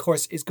online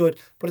course, is good,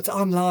 but it's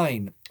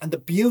online. And the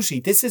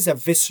beauty, this is a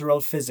visceral,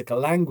 physical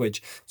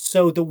language.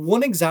 So the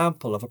one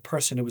example of a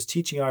person who was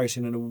teaching Irish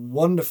in a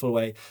wonderful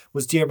way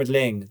was Diarmuid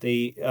Ling,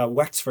 the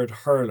Wexford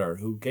hurler,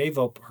 who gave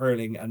up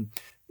hurling and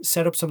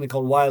set up something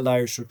called Wild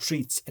Irish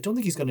Retreats. I don't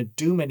think he's going to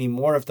do many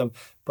more of them,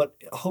 but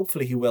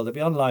hopefully he will. They'll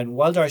be online.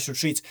 Wild Irish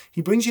Retreats.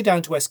 He brings you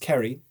down to West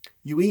Kerry.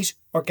 You eat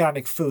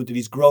organic food that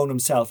he's grown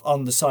himself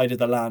on the side of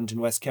the land in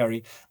West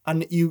Kerry,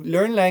 and you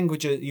learn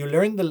languages. You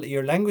learn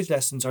your language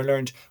lessons are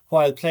learned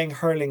while playing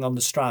hurling on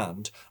the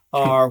strand,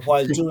 or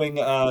while doing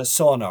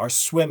sauna, or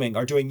swimming,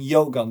 or doing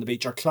yoga on the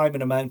beach, or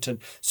climbing a mountain.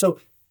 So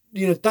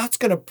that's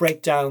going to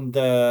break down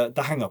the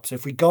hang-ups.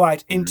 If we go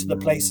out into the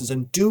mm, places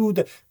and do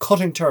the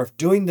cutting turf,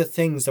 doing the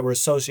things that were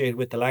associated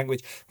with the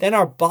language, then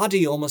our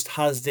body almost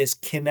has this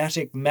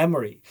kinetic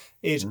memory.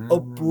 It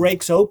mm,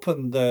 breaks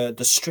open the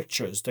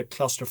strictures, the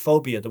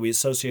claustrophobia that we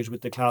associate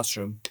with the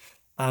classroom,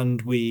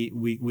 and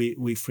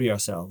we free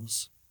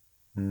ourselves.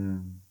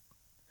 mm.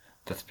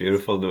 That's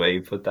beautiful the way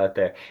you put that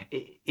there.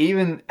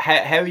 Even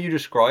how you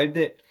described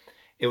it,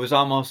 it was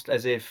almost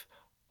as if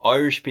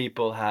Irish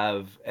people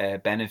have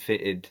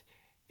benefited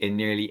in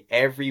nearly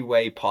every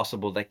way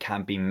possible that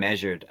can't be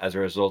measured as a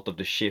result of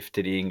the shift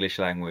to the English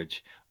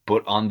language.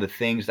 But on the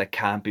things that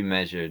can't be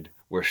measured,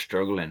 we're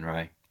struggling,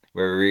 right?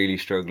 We're really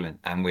struggling,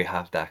 and we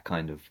have that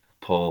kind of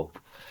pull.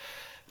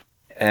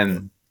 Yeah.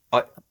 Um,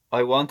 I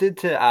I wanted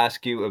to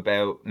ask you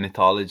about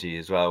mythology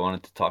as well. I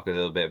wanted to talk a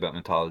little bit about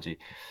mythology.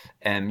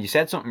 You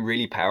said something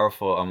really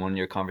powerful on one of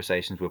your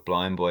conversations with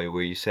Blind Boy,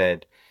 where you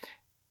said,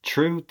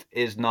 "Truth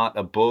is not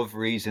above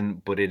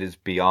reason, but it is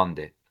beyond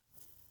it."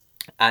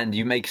 And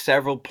you make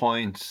several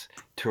points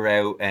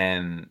throughout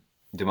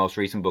the most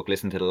recent book,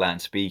 Listen to the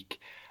Land Speak,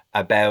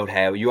 about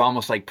how you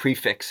almost like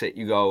prefix it.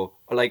 You go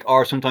like,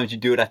 or sometimes you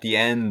do it at the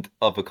end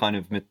of a kind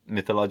of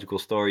mythological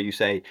story. You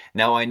say,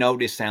 "Now I know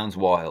this sounds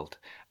wild,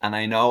 and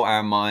I know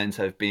our minds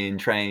have been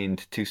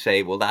trained to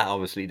say, well, that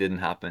obviously didn't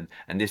happen,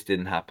 and this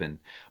didn't happen."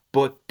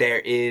 But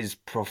there is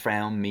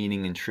profound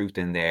meaning and truth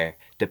in there,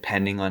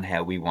 depending on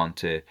how we want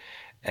to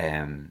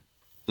um,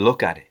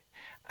 look at it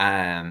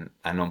and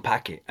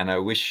unpack it. And I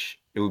wish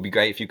it would be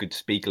great if you could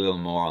speak a little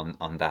more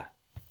on that.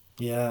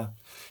 Yeah.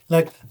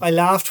 Like I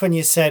laughed when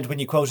you said, when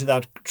you quoted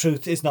that,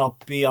 truth is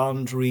not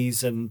beyond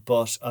reason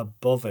but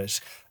above it.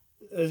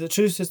 The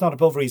truth is not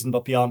above reason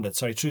but beyond it.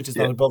 Sorry, truth is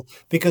Yeah. not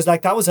above, because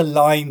like that was a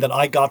line that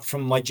I got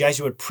from my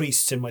Jesuit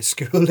priests in my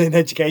school in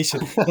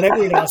education.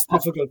 Whenever we'd ask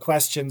difficult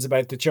questions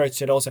about the church,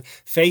 they'd also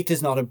faith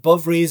is not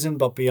above reason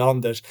but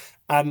beyond it.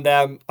 And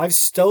I've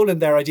stolen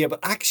their idea, but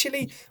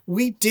actually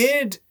we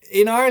did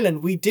in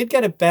Ireland. We did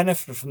get a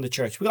benefit from the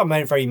church. We got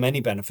very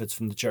many benefits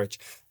from the church,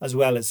 as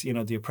well as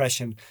the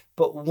oppression.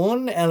 But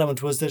one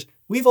element was that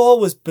we've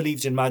always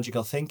believed in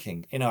magical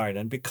thinking in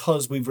Ireland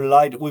because we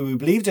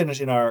believed in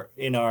it in our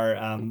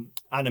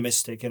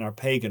animistic, in our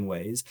pagan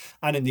ways,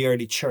 and in the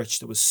early church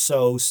that was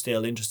so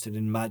still interested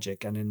in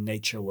magic and in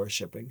nature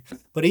worshipping.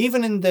 But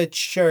even in the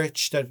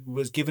church that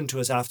was given to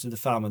us after the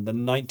famine, the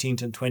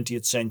 19th and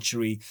 20th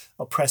century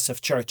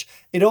oppressive church,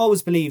 it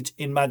always believed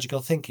in magical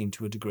thinking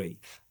to a degree.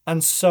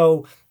 And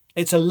so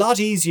it's a lot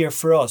easier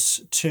for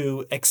us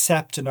to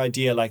accept an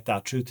idea like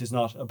that, truth is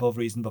not above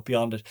reason but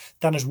beyond it,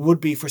 than it would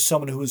be for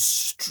someone who is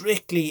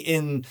strictly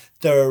in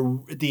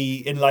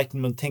the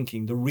Enlightenment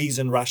thinking, the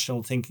reason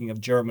rational thinking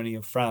of Germany,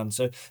 of France,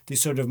 the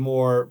sort of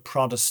more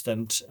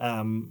Protestant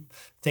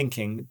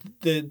thinking,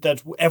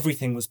 that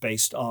everything was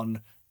based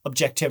on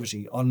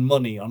objectivity, on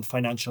money, on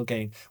financial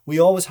gain. We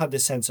always had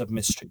this sense of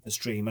mystery, this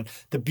dream, and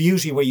the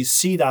beauty where you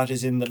see that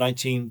is in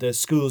the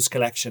schools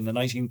collection, the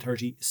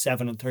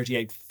 1937 and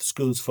 38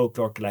 schools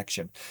folklore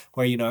collection,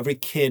 where every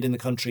kid in the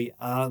country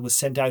was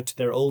sent out to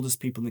their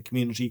oldest people in the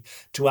community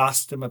to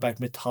ask them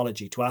about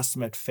mythology, to ask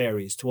them about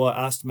fairies, to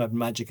ask them about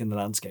magic in the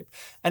landscape,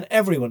 and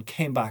everyone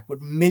came back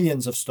with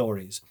millions of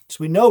stories. So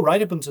we know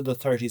right up into the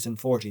 30s and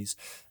 40s,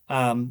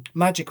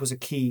 magic was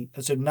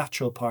as a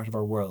natural part of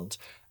our world.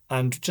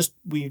 And just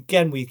we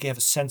gave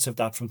a sense of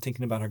that from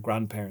thinking about our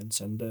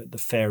grandparents and the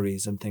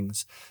fairies and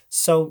things.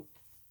 So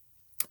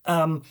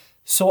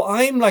so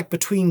I'm like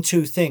between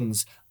two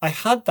things. I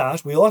had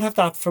that. We all have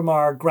that from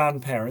our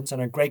grandparents and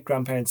our great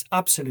grandparents,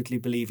 absolutely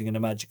believing in a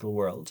magical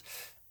world.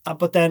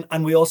 But then,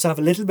 and we also have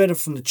a little bit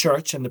of from the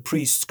church and the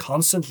priests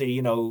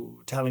constantly,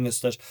 telling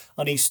us that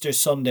on Easter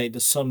Sunday the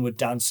sun would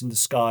dance in the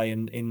sky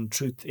and in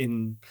truth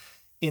in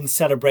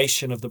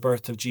celebration of the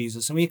birth of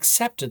Jesus. And we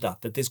accepted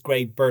that this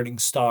great burning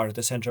star at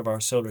the center of our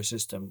solar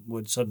system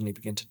would suddenly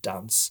begin to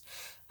dance.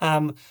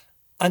 Um,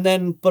 and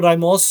then, but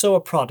I'm also a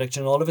product,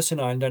 and all of us in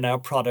Ireland are now a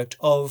product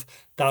of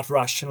that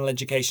rational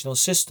educational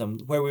system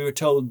where we were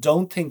told,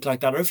 don't think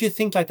like that. Or if you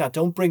think like that,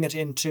 don't bring it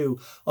into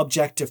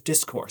objective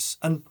discourse.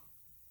 And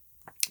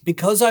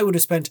because I would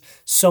have spent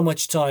so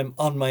much time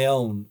on my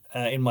own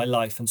in my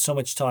life and so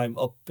much time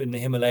up in the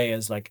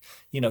Himalayas, like,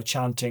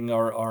 chanting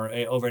or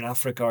over in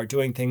Africa or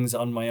doing things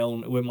on my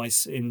own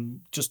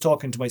in just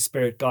talking to my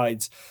spirit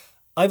guides,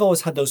 I've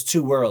always had those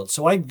two worlds.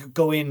 So I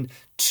go in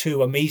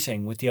to a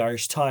meeting with the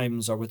Irish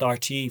Times or with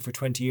RTE for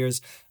 20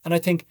 years and I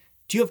think,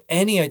 do you have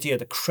any idea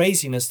the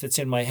craziness that's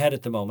in my head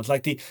at the moment?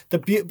 Like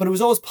but it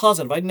was always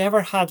positive. I'd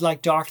never had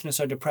like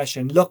darkness or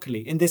depression.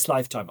 Luckily, in this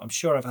lifetime, I'm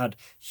sure I've had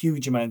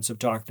huge amounts of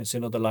darkness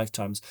in other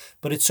lifetimes,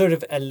 but it's sort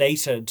of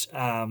elated.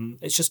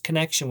 It's just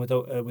connection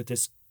with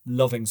this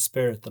loving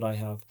spirit that I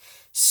have.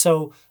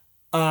 So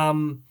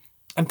I'm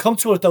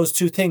comfortable with those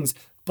two things.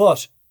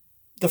 But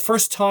the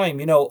first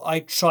time, I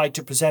tried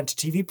to present a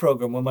TV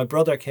program when my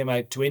brother came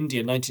out to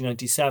India in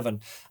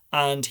 1997,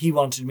 and he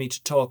wanted me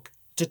to talk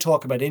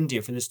about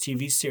India for this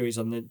TV series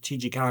on the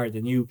TG4,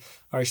 the new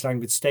Irish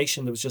language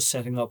station that was just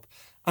setting up.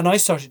 And I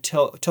started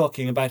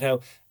talking about how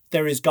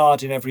there is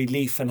God in every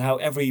leaf and how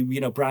every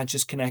branch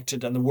is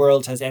connected and the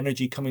world has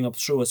energy coming up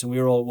through us and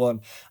we're all one.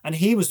 And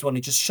he was the one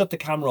who just shut the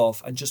camera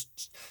off and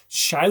just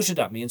shouted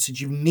at me and said,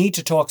 you need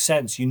to talk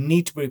sense. You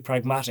need to be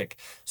pragmatic.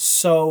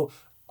 So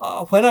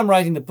when I'm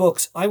writing the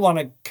books, I want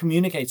to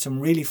communicate some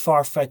really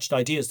far-fetched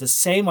ideas, the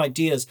same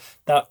ideas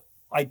that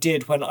I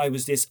did when I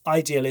was this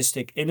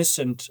idealistic,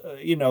 innocent,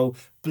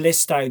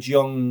 blissed out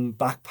young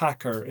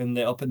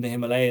backpacker up in the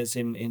Himalayas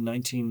in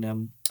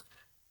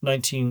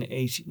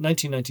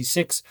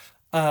 1996.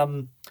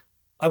 I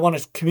want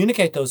to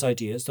communicate those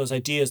ideas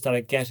that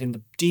I get in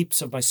the deeps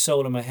of my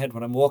soul and my head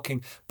when I'm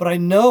walking. But I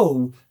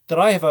know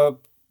that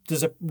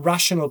there's a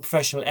rational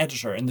professional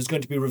editor and there's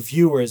going to be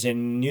reviewers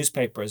in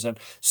newspapers. And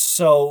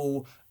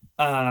so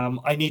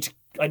I need to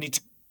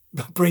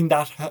bring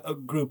that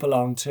group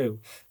along too.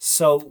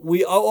 So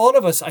all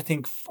of us, I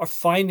think, are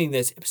finding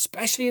this,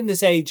 especially in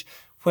this age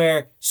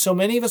where so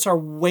many of us are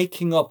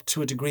waking up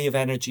to a degree of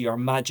energy or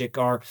magic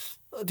or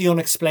the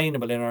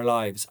unexplainable in our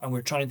lives. And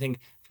we're trying to think,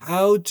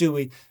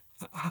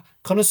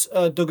 Conas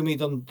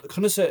dugam on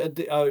conas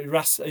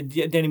ras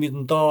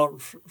denimi da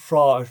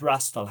fra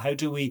rastal. How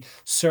do we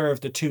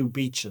serve the two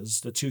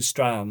beaches, the two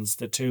strands,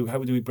 the two? How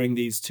do we bring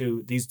these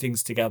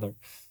things together?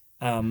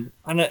 And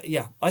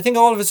yeah, I think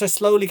all of us are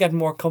slowly getting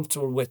more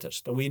comfortable with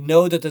it. That we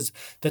know that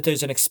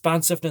there's an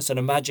expansiveness and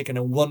a magic and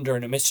a wonder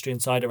and a mystery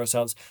inside of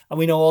ourselves, and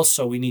we know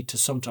also we need to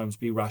sometimes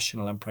be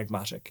rational and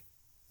pragmatic.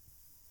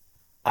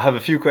 I have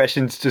a few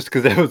questions just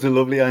because that was a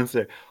lovely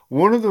answer.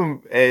 One of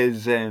them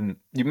is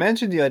you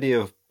mentioned the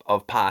idea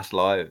of past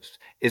lives.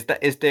 Is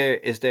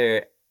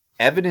there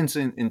evidence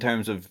in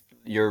terms of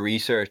your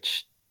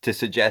research to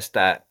suggest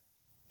that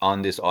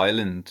on this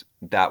island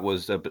that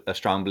was a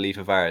strong belief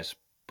of ours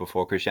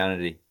before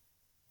Christianity?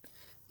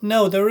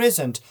 No, there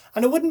isn't.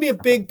 And it wouldn't be a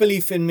Okay. big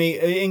belief in me.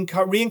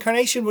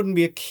 Reincarnation wouldn't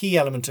be a key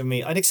element of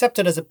me. I'd accept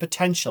it as a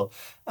potential.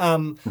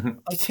 Um, Mhm.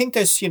 I think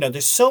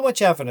there's so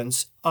much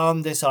evidence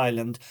on this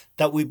island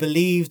that we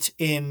believed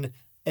in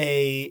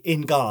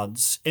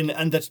gods,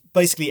 and that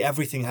basically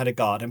everything had a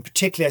god. And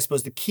particularly, I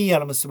suppose, the key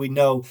elements that we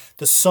know,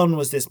 the sun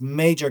was this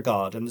major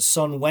god, and the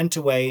sun went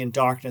away in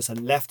darkness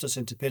and left us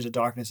into pit of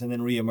darkness and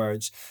then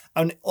re-emerged.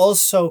 And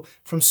also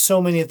from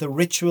so many of the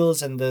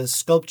rituals and the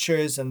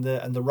sculptures and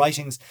the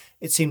writings,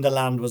 it seemed the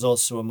land was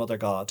also a mother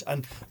god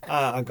and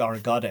a god or a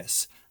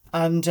goddess.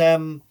 And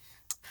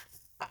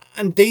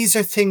and these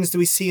are things that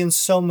we see in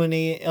so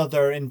many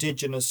other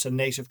indigenous and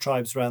native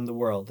tribes around the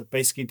world. That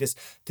basically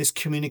this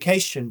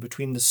communication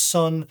between the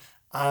sun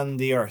and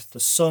the earth, the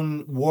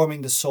sun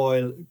warming the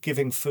soil,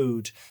 giving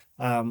food,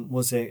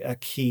 was a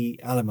key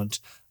element.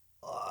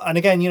 And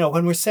again,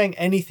 when we're saying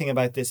anything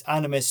about this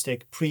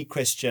animistic,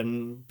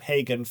 pre-Christian,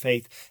 pagan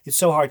faith, it's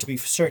so hard to be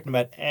certain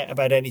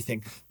about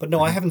anything. But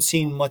no, I Mhm. haven't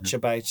seen much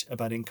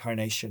about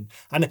incarnation.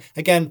 And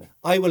again,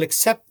 I will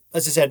accept,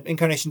 as I said,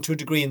 incarnation to a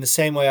degree in the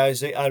same way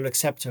I'll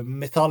accept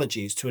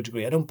mythologies to a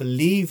degree. I don't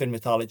believe in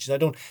mythologies. I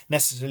don't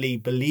necessarily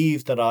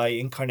believe that I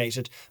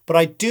incarnated, but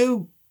I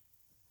do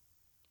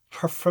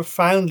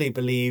profoundly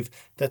believe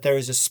that there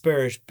is a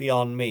spirit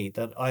beyond me,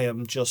 that I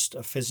am just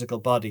a physical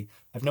body.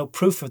 I've no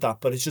proof of that,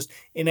 but it's just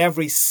in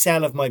every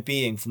cell of my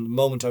being from the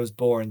moment I was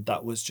born,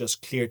 that was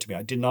just clear to me.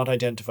 I did not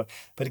identify.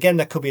 But again,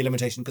 that could be a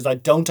limitation because I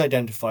don't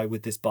identify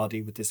with this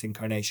body, with this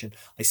incarnation.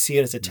 I see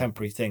it as a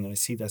temporary thing and I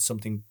see that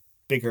something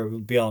bigger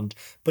and beyond.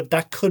 But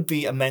that could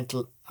be a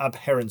mental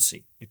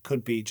aberrancy. It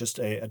could be just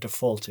a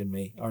default in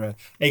me or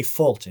a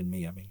fault in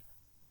me, I mean.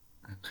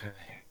 Okay.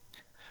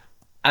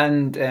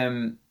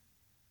 And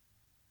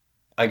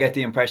I get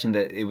the impression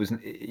that it was,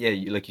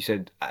 yeah, like you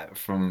said,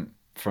 from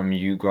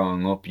you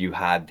growing up, you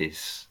had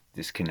this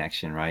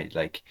connection, right?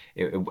 Like,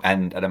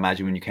 and I'd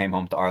imagine when you came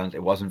home to Ireland,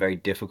 it wasn't very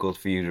difficult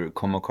for you to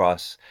come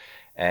across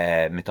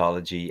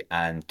mythology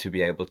and to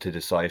be able to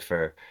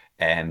decipher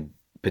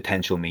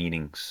potential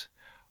meanings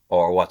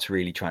or what's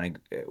really trying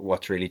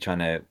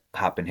to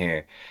happen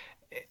here.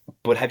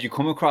 But have you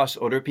come across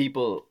other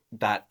people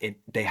that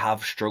they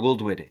have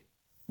struggled with it,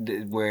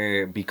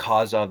 where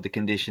because of the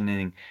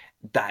conditioning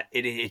that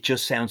it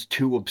just sounds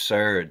too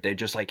absurd. They're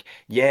just like,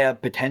 yeah,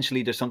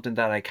 potentially there's something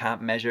that I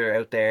can't measure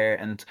out there,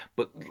 and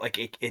but like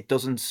it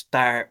doesn't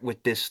start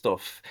with this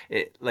stuff.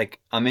 Like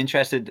I'm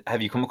interested.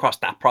 Have you come across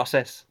that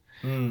process?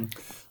 Hmm.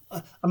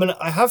 I mean,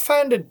 I have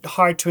found it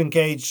hard to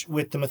engage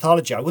with the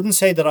mythology. I wouldn't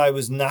say that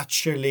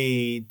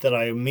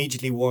I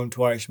immediately warmed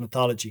to Irish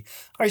mythology.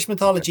 Irish Okay.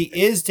 mythology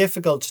is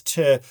difficult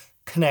to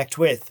connect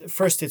with.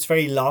 First, it's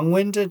very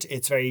long-winded.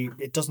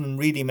 It doesn't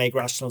really make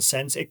rational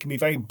sense. It can be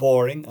very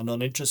boring and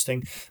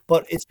uninteresting,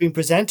 but it's been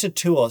presented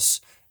to us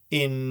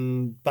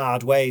in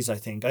bad ways, I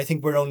think. I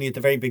think we're only at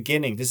the very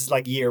beginning. This is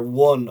like year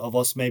one of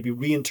us maybe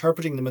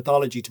reinterpreting the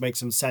mythology to make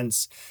some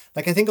sense.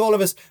 Like I think all of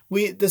us,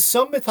 there's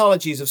some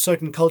mythologies of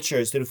certain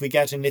cultures that if we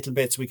get in little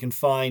bits we can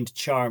find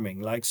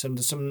charming. Like some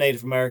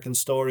Native American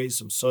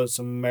stories, stories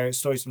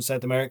from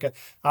South America,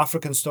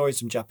 African stories,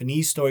 some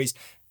Japanese stories,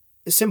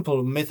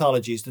 simple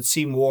mythologies that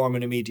seem warm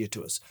and immediate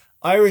to us.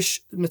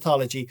 Irish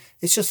mythology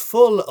is just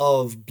full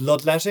of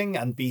bloodletting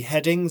and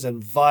beheadings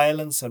and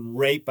violence and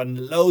rape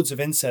and loads of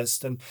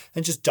incest and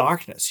just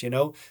darkness.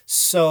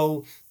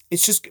 So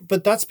it's just,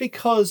 but that's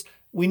because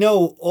we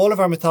know all of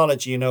our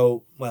mythology,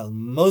 well,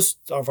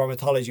 most of our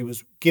mythology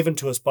was given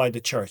to us by the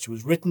church. It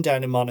was written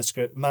down in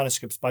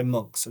manuscripts by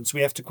monks. And so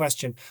we have to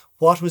question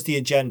what was the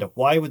agenda?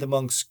 Why were the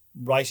monks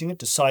writing it,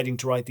 deciding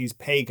to write these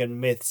pagan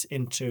myths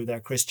into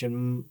their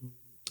Christian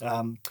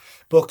um,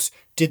 books?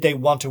 Did they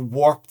want to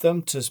warp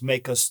them to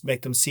make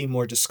them seem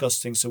more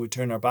disgusting so we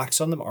turn our backs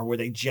on them, or were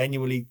they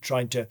genuinely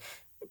trying to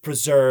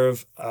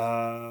preserve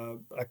a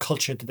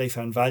culture that they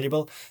found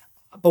valuable?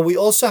 But we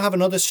also have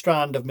another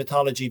strand of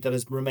mythology that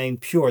has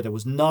remained pure, that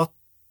was not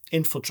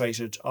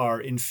infiltrated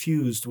or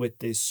infused with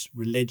this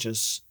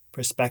religious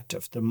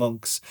perspective, the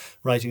monks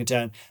writing it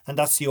down. And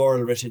that's the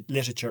oral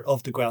literature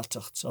of the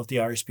Gaeltachts, of the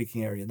Irish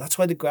speaking area. And that's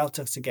why the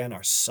Gaeltachts, again,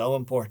 are so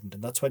important.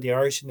 And that's why the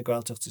Irish in the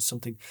Gaeltachts is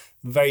something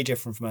very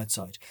different from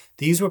outside.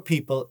 These were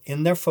people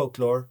in their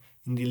folklore,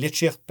 in the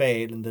Litríocht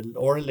Béal, in the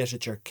oral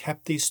literature,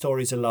 kept these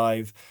stories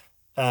alive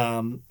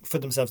for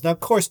themselves. Now,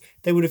 of course,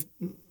 they would have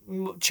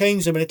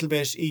changed them a little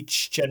bit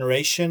each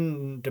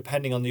generation,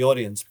 depending on the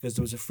audience, because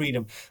there was a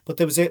freedom. But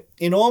there was a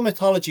in all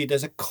mythology,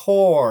 there's a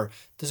core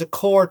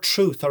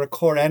truth or a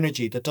core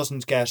energy that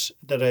doesn't get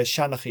that a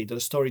shanachi, that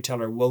a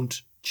storyteller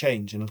won't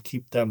change, and it'll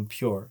keep them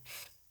pure.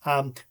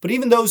 But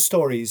even those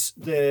stories,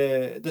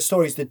 the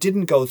stories that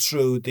didn't go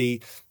through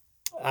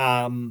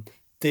um,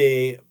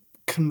 the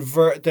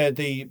convert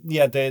the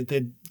yeah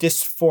the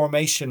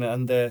disformation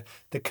and the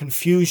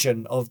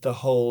confusion of the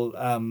whole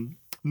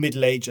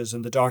Middle Ages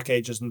and the Dark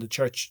Ages and the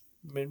church.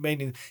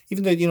 Mainly,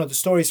 even the the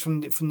stories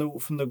from the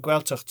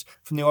Gaeltacht,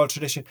 from the oral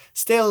tradition,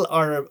 still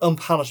are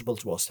unpalatable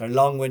to us. They're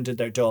long-winded,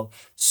 they're dull.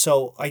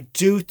 So I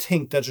do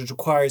think that it's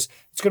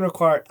going to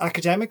require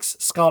academics,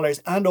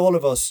 scholars, and all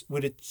of us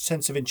with a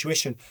sense of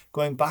intuition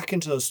going back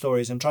into those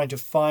stories and trying to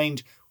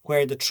find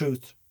where the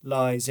truth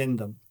lies in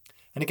them.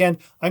 And again,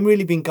 I'm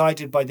really being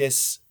guided by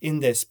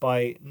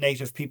by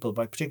native people,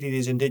 by particularly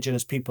these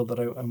indigenous people that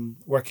I'm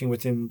working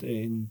with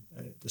in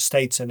the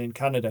States and in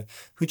Canada,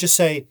 who just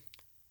say,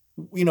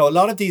 a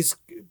lot of these,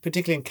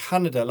 particularly in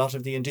Canada, a lot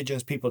of the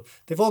indigenous people,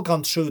 they've all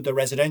gone through the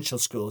residential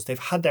schools. They've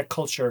had their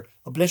culture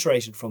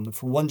obliterated from them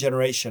for one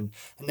generation,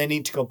 and they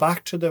need to go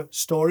back to the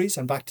stories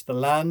and back to the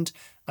land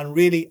and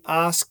really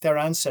ask their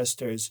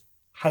ancestors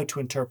how to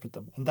interpret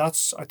them. And I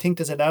think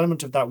there's an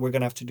element of that we're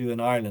going to have to do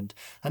in Ireland.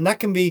 And that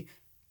can be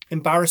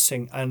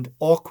embarrassing and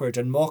awkward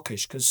and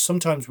mawkish because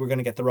sometimes we're going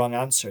to get the wrong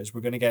answers.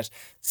 We're going to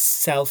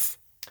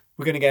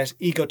get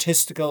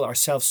egotistical or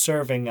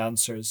self-serving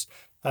answers.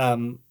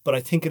 But I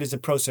think it is a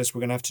process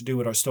we're going to have to do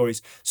with our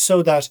stories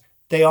so that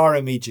they are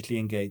immediately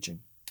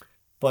engaging.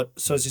 But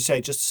so as you say,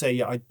 just to say,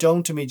 yeah, I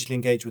don't immediately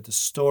engage with the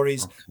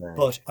stories, Okay.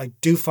 but I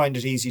do find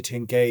it easy to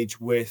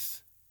engage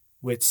with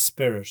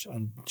spirit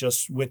and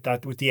just with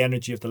the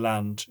energy of the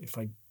land. If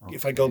I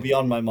go Okay.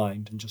 beyond my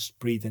mind and just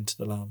breathe into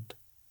the land.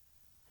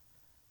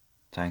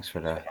 Thanks for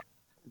that.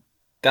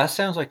 That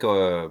sounds like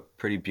a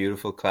pretty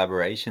beautiful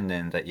collaboration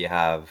then that you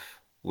have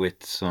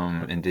with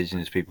some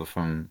indigenous people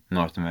from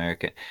North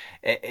America.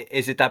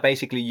 Is it that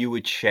basically you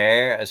would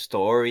share a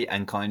story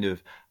and kind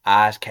of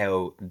ask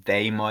how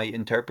they might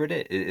interpret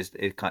it? Is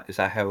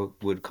that how it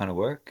would kind of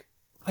work?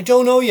 I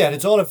don't know yet.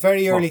 It's all a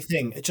very early Oh,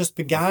 thing. It just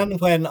okay. began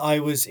when I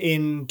was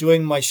in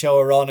doing my show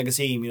Aran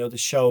Agazim, the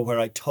show where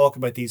I talk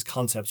about these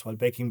concepts while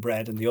baking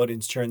bread and the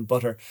audience churned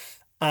butter.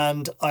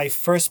 And I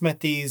first met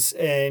these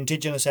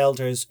Indigenous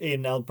elders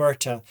in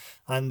Alberta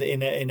and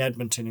in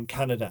Edmonton in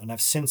Canada, and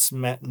I've since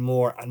met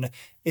more. And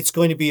it's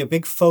going to be a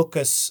big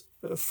focus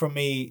for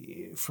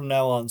me from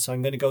now on. So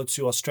I'm going to go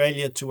to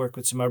Australia to work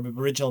with some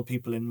Aboriginal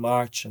people in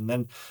March, and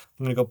then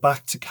I'm going to go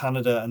back to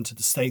Canada and to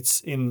the States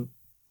in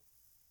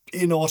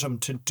autumn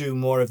to do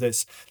more of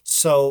this.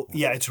 So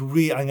yeah,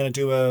 I'm going to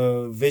do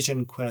a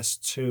vision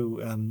quest too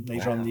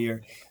later on in the Wow.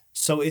 year.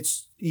 So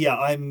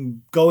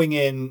I'm going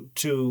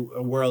into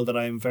a world that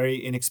I am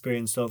very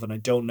inexperienced of and I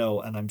don't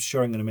know, and I'm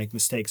sure I'm going to make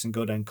mistakes and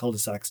go down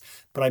cul-de-sacs.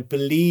 But I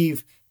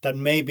believe that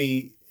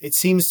maybe it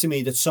seems to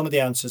me that some of the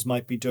answers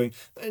might be doing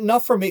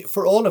not for me,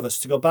 for all of us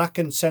to go back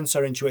and sense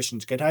our intuition,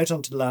 to get out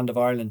onto the land of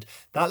Ireland.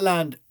 That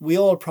land, we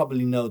all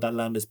probably know that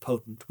land is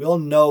potent. We all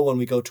know when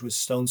we go to a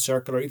stone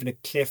circle or even a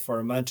cliff or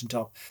a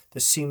mountaintop,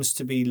 there seems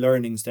to be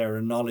learnings there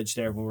and knowledge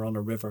there when we're on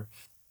a river.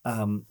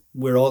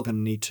 We're all going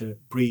to need to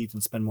breathe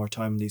and spend more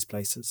time in these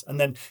places, and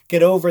then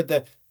get over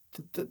the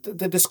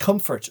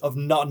discomfort of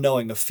not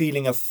knowing, of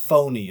feeling a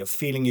phony, of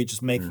feeling you're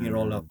just making it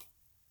all Mm, up.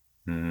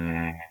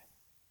 mm.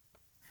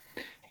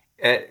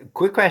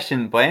 Quick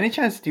question. By any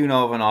chance, do you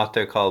know of an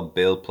author called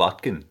Bill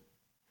Plotkin?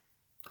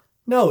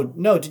 No,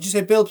 no. Did you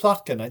say Bill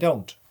Plotkin? I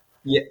don't.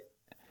 Yeah.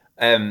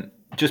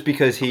 Just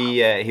because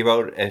he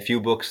wrote a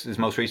few books. His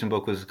most recent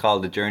book was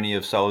called The Journey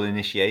of Soul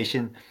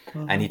Initiation,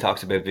 and he Hmm.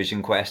 talks about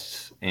vision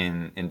quests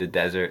in the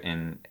desert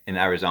in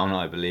Arizona,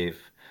 I believe.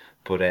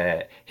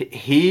 But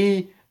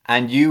he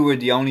and you were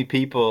the only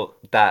people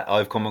that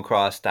I've come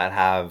across that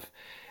have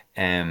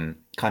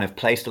kind of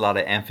placed a lot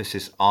of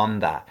emphasis on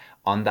that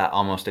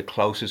almost the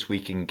closest we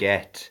can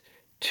get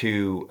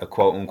to a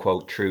quote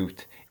unquote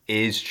truth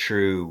is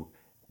through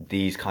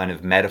these kind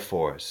of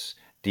metaphors,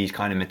 these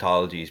kind of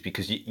mythologies,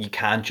 because you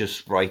can't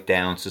just write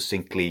down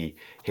succinctly,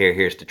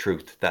 here's the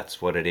truth.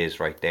 That's what it is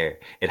right there.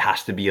 It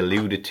has to be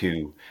alluded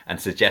to and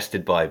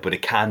suggested by, but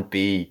it can't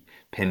be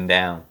pinned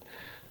down.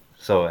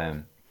 So,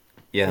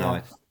 yeah, no,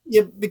 Yeah.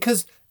 Yeah,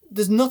 because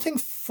there's nothing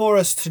for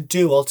us to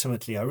do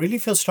ultimately. I really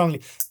feel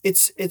strongly.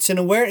 It's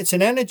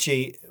an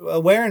energy,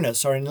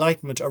 awareness or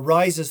enlightenment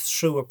arises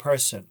through a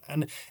person.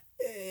 And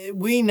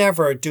we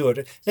never do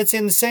it. Let's say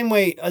in the same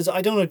way as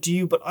I don't know, do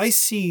you, but I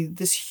see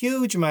this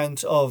huge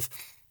amount of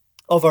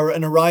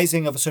an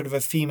arising of a sort of a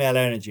female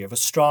energy, of a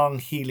strong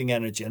healing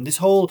energy. And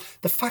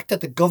the fact that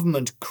the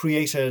government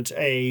created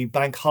a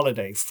bank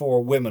holiday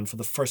for women for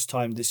the first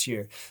time this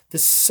year,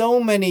 there's so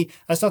many,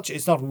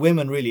 it's not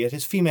women really, it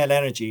is female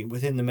energy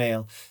within the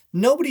male.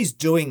 Nobody's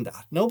doing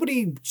that.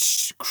 Nobody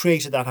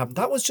created that happen.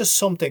 That was just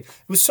something, it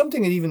was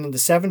something that even in the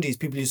 70s,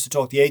 people used to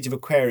talk the age of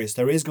Aquarius.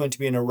 There is going to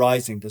be an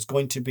arising. There's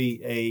going to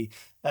be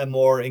a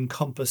more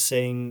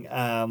encompassing,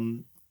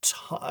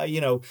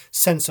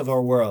 sense of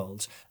our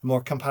world, a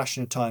more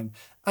compassionate time.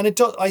 And it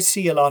does. I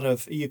see a lot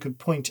of. You could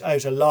point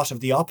out a lot of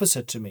the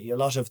opposite to me. A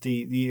lot of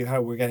the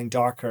how we're getting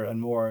darker and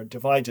more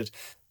divided.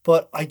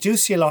 But I do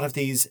see a lot of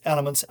these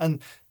elements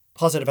and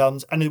positive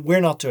elements, and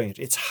we're not doing it.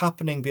 It's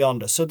happening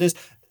beyond us. So there's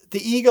the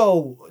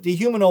ego. The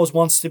human always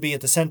wants to be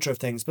at the center of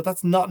things, but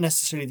that's not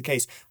necessarily the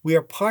case. We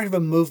are part of a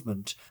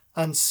movement,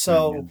 and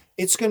so Mm.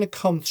 it's going to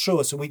come through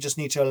us, and we just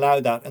need to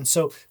allow that. And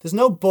so there's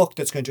no book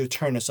that's going to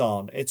turn us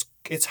on.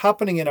 It's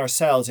happening in our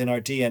cells, in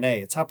our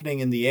DNA. It's happening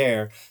in the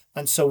air,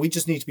 and so we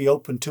just need to be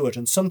open to it.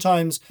 And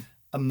sometimes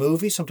a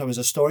movie, sometimes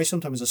a story,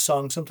 sometimes a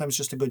song, sometimes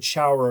just a good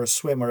shower or a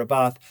swim or a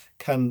bath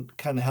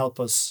can help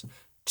us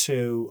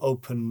to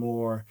open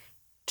more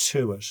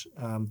to it.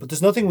 But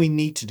there's nothing we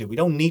need to do. We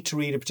don't need to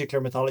read a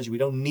particular mythology. We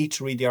don't need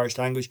to read the Irish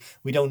language.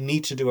 We don't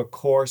need to do a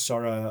course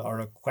or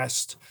a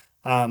quest.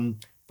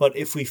 But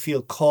if we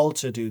feel called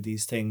to do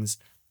these things,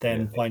 Yeah.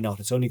 then why not?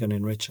 It's only going to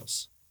enrich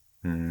us.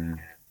 Mm,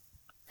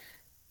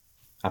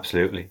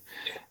 absolutely.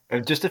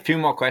 Just a few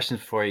more questions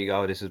before you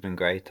go. This has been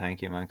great.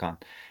 Thank you,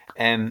 Manchán.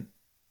 Um,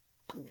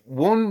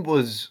 one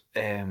was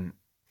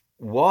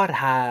what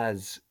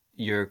has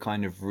your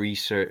kind of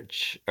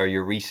research or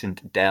your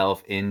recent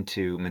delve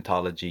into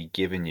mythology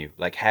given you?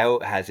 Like, how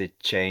has it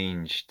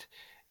changed?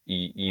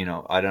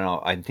 I don't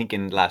know. I'm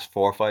thinking the last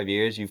 4 or 5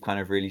 years, you've kind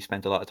of really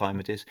spent a lot of time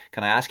with this.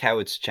 Can I ask how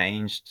it's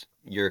changed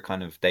your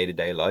kind of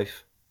day-to-day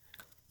life?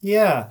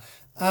 Yeah.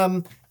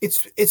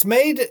 It's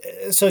made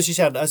so as you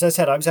said, as I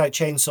said, I was out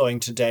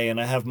chainsawing today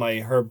and I have my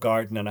herb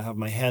garden and I have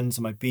my hens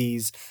and my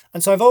bees.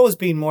 And so I've always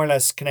been more or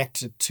less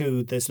connected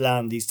to this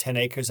land, these 10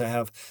 acres I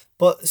have.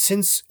 But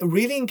since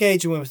really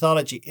engaging with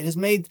mythology, it has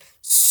made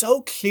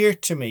so clear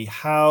to me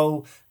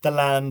how the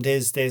land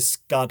is this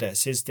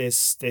goddess, is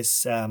this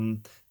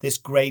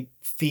great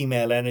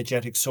female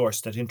energetic source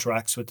that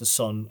interacts with the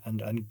sun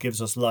and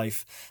gives us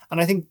life.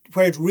 And I think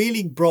where it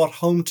really brought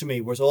home to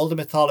me was all the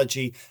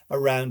mythology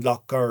around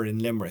Lough Gur in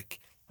Limerick.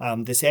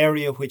 This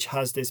area which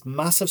has this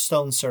massive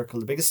stone circle,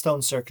 the biggest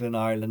stone circle in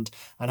Ireland,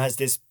 and has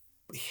this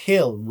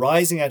hill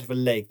rising out of a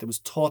lake that was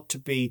thought to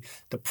be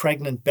the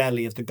pregnant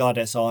belly of the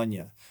goddess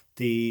Anya,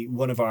 the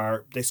one of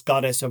our this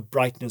goddess of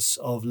brightness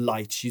of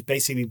light. She's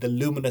basically the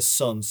luminous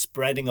sun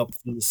spreading up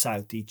from the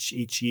south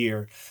each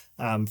year,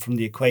 from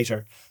the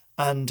equator,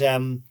 and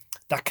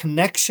that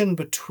connection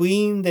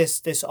between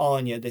this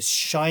Anya, this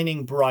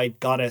shining bright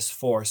goddess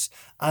force,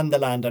 and the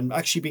land, and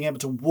actually being able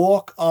to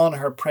walk on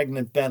her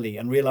pregnant belly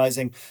and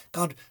realizing,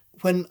 God,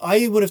 when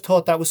I would have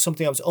thought that was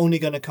something I was only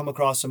going to come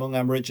across among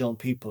Aboriginal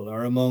people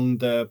or among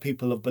the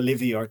people of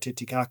Bolivia or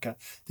Titicaca,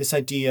 this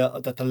idea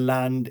that the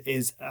land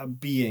is a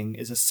being,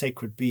 is a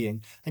sacred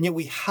being, and yet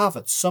we have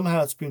it.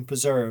 Somehow it's been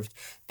preserved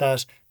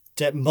that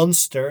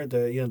Munster,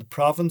 the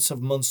province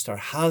of Munster,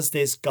 has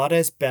this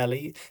goddess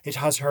belly. It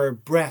has her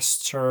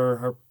breasts,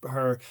 her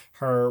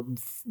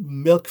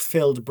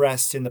milk-filled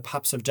breasts in the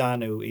Paps of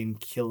Danu in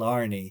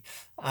Killarney.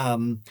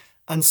 And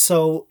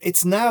so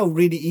it's now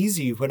really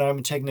easy when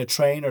I'm taking a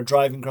train or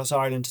driving across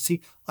Ireland to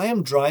see I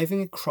am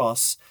driving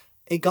across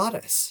a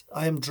goddess.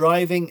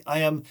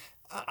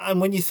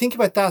 And when you think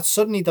about that,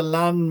 suddenly the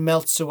land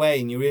melts away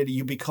and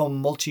you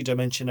become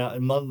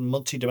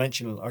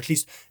multidimensional, or at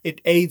least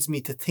it aids me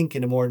to think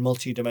in a more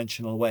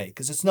multidimensional way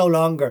because it's no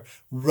longer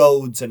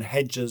roads and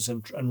hedges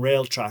and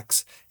rail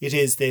tracks. It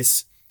is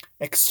this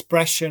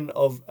expression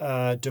of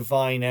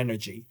divine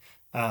energy.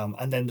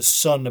 And then the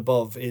sun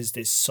above is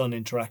this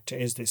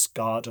is this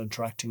God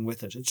interacting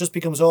with it. It just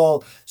becomes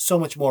all so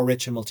much more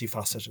rich and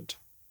multifaceted.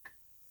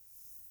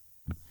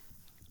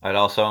 I'd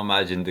also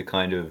imagine the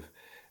kind of,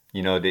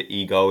 the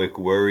egoic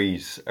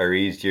worries are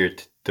easier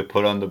to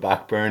put on the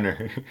back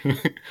burner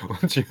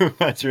once you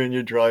imagine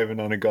you're driving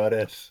on a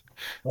goddess.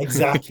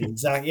 Exactly,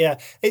 exactly. Yeah.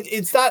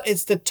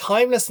 It's the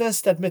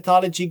timelessness that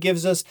mythology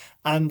gives us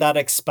and that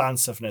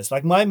expansiveness.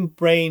 Like my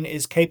brain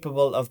is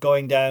capable of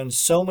going down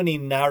so many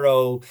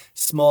narrow,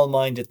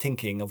 small-minded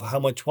thinking of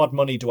what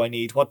money do I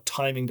need? What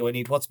timing do I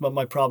need? What's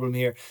my problem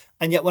here?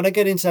 And yet when I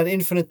get into that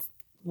infinite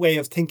way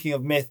of thinking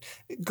of myth,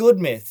 good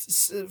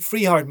myth,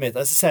 freehard myth,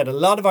 as I said, a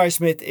lot of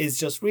Irish myth is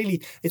just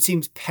really, it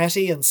seems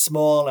petty and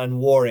small and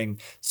warring.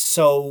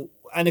 So,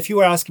 and if you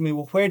were asking me,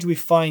 well, where do we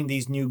find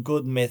these new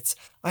good myths?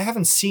 I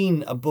haven't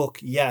seen a book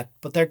yet,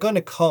 but they're going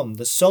to come.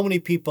 There's so many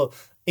people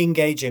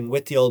engaging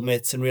with the old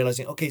myths and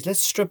realizing, okay,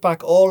 let's strip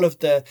back all of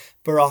the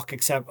baroque,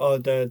 except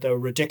the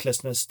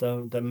ridiculousness,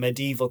 the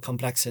medieval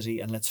complexity,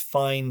 and let's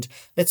find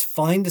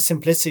the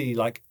simplicity.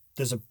 Like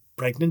there's a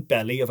pregnant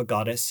belly of a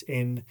goddess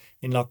in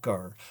Lough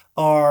Gur,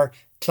 or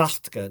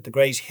Clachtga, the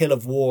great hill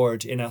of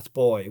Ward in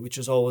Athboy, which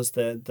is always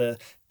the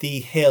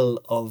hill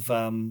of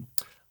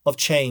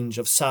change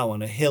of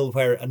Samhain, a hill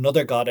where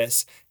another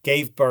goddess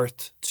gave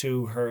birth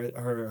to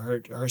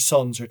her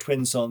sons, her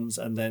twin sons,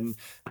 and then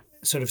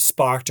sort of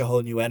sparked a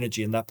whole new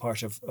energy in that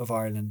part of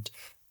Ireland.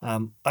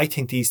 I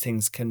think these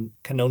things can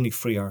only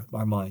free our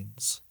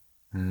minds.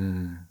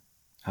 Mm,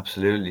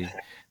 absolutely.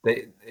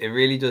 It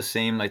really does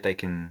seem like they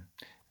can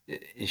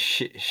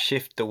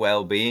shift the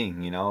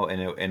well-being, in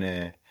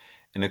a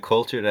in a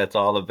culture that's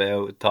all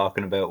about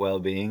talking about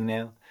well-being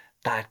now,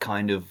 that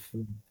kind of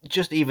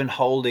just even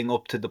holding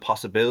up to the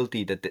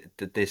possibility that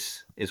that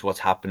this is what's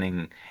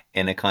happening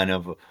in a kind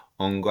of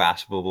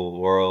ungraspable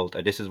world,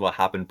 or this is what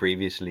happened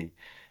previously,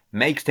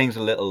 makes things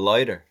a little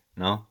lighter,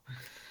 no?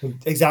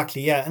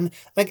 Exactly, yeah. And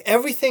like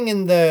everything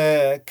in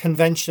the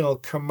conventional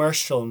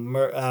commercial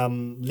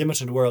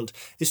limited world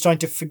is trying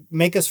to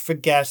make us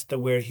forget that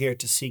we're here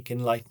to seek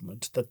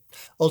enlightenment, that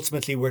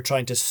ultimately we're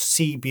trying to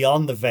see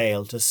beyond the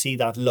veil, to see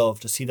that love,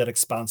 to see that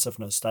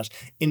expansiveness, that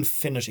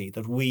infinity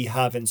that we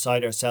have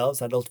inside ourselves,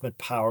 that ultimate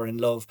power in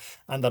love,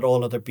 and that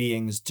all other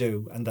beings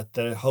do, and that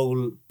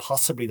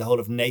possibly the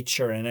whole of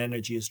nature and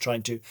energy is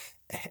trying to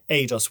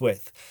aid us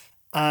with.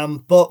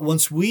 But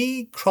once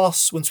we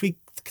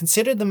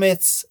consider the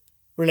myths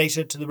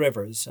related to the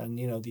rivers, and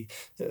the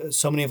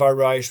so many of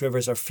our Irish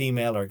rivers are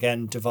female, or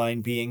again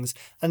divine beings,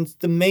 and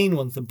the main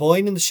ones, the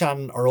Boyne and the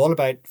Shannon, are all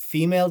about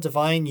female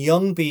divine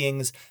young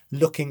beings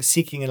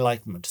seeking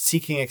enlightenment,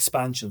 seeking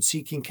expansion,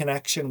 seeking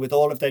connection with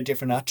all of their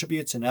different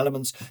attributes and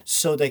elements,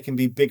 so they can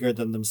be bigger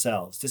than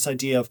themselves. This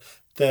idea of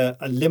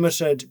a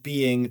limited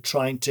being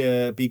trying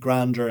to be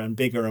grander and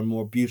bigger and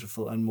more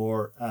beautiful and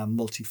more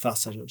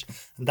multifaceted.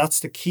 And that's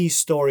the key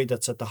story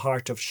that's at the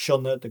heart of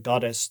Shunna, the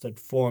goddess that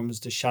forms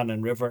the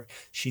Shannon River.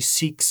 She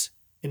seeks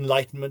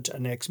enlightenment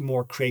and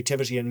more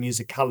creativity and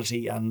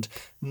musicality and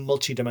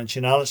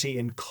multidimensionality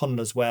in Kun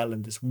as well,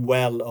 in this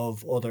well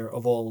of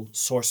all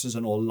sources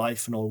and all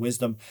life and all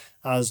wisdom,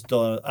 as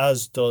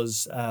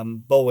does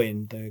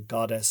Bowen, the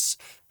goddess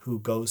who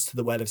goes to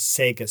the well of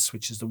Sagus,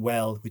 which is the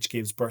well which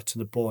gives birth to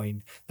the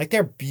Boyne. Like,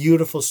 they're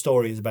beautiful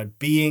stories about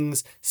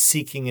beings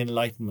seeking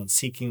enlightenment,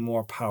 seeking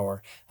more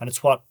power. And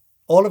it's what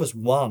all of us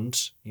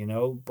want,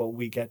 but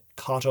we get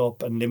caught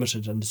up and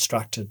limited and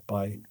distracted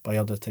by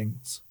other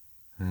things.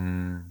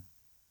 Hmm.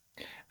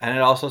 And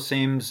it also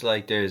seems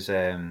like there's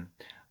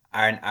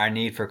our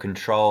need for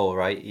control,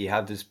 right? You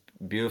have this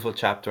beautiful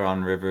chapter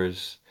on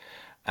rivers,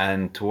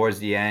 and towards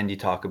the end you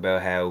talk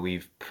about how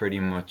we've pretty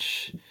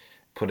much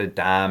put a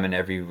dam in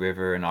every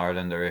river in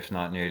Ireland, or if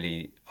not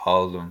nearly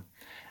all of them.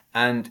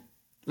 And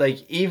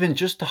like even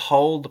just to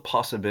hold the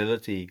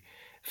possibility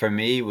for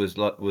me was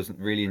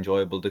really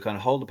enjoyable to kind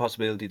of hold the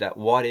possibility that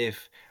what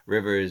if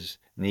rivers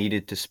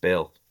needed to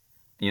spill?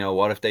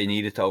 What if they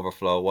needed to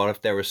overflow? What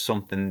if there was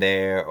something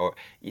there? Or,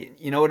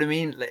 you know what I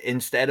mean?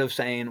 Instead of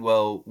saying,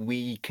 well,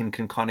 we can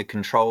kind of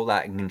control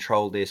that and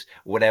control this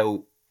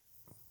without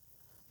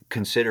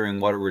considering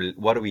what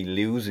are we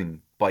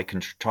losing by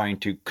trying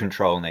to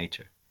control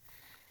nature.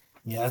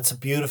 Yeah, it's a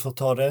beautiful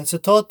thought. And it's a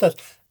thought that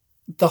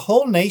the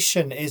whole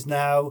nation is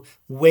now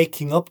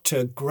waking up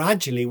to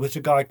gradually with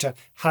regard to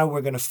how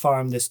we're going to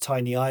farm this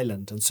tiny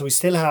island. And so we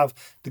still have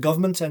the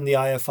government and the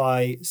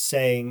IFI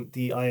saying,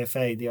 the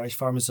IFA, the Irish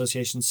Farm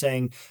Association,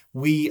 saying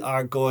we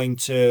are going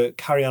to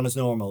carry on as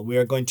normal. We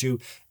are going to,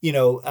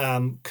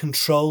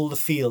 control the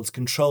fields,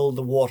 control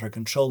the water,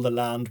 control the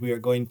land. We are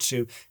going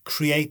to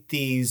create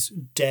these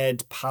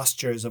dead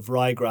pastures of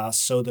ryegrass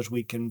so that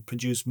we can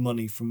produce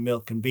money from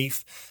milk and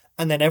beef.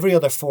 And then every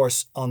other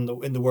force in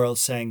the world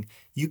saying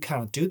you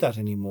can't do that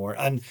anymore.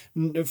 And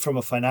from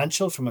a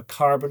financial, from a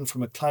carbon,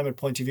 from a climate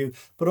point of view,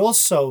 but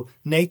also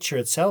nature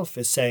itself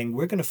is saying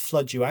we're going to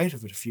flood you out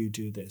of it if you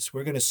do this.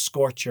 We're going to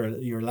scorch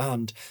your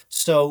land.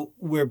 So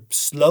we're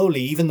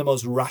slowly, even the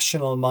most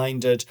rational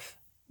minded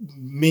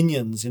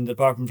minions in the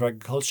Department of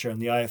Agriculture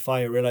and the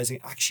IFI are realizing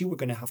actually we're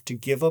going to have to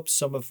give up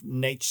some of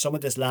nature, some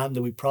of this land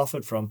that we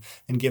profit from,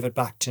 and give it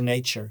back to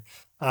nature,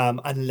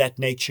 and let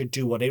nature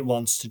do what it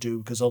wants to do,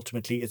 because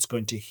ultimately it's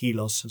going to heal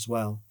us as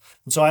well.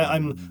 And so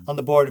I'm Mm. on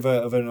the board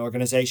of an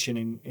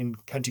organisation in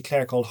County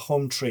Clare called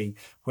Home Tree,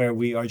 where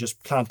we are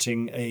just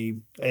planting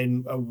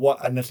an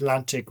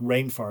Atlantic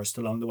rainforest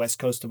along the west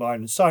coast of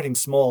Ireland, starting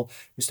small.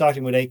 We're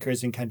starting with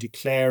acres in County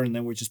Clare, and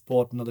then we just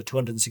bought another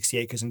 260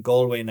 acres in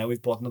Galway, and now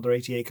we've bought another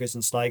 80 acres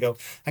in Sligo,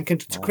 and to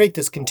Wow. create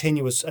this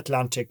continuous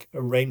Atlantic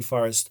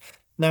rainforest.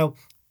 Now,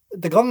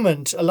 the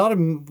government, a lot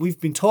of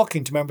we've been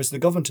talking to members of the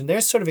government, and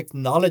they're sort of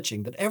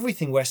acknowledging that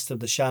everything west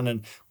of the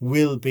Shannon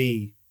will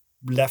be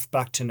left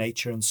back to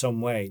nature in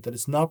some way, that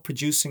it's not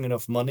producing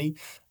enough money.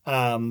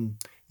 The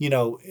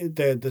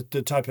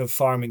type of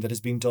farming that is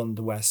being done in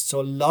the west.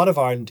 So a lot of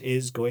Ireland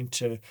is going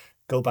to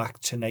go back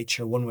to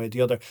nature one way or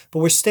the other. But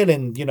we're still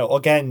in,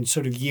 again,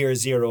 sort of year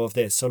zero of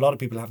this. So a lot of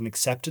people haven't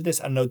accepted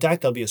this, and no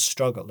doubt there'll be a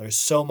struggle. There's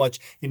so much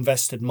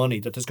invested money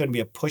that there's going to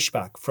be a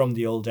pushback from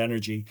the old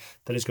energy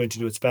that is going to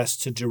do its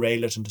best to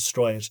derail it and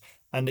destroy it.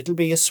 And it'll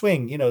be a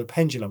swing, the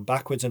pendulum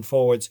backwards and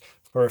forwards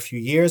for a few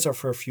years or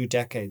for a few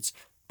decades.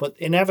 But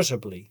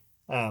inevitably,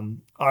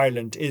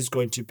 Ireland is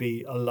going to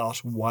be a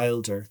lot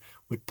wilder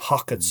with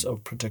pockets Mm.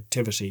 of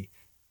productivity.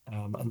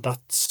 And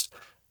that's,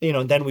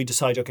 and then we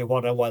decide, okay,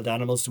 what wild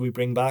animals do we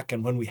bring back?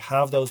 And when we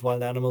have those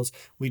wild animals,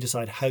 we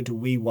decide how is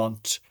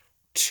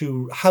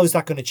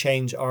that going to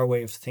change our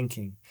way of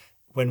thinking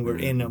when we're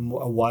in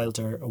Mm. a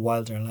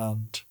wilder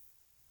land?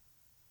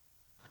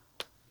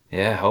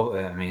 Yeah,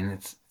 I mean,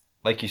 it's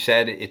like you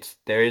said, it's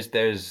there's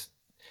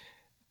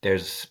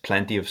there's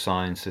plenty of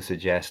signs to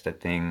suggest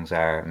that things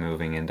are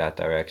moving in that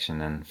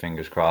direction, and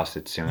fingers crossed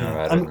it's sooner Yeah.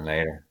 rather than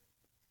later.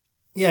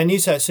 Yeah, and you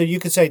said so. You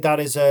could say that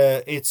is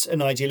it's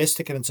an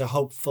idealistic and it's a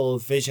hopeful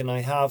vision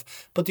I have,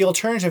 but the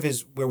alternative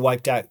is we're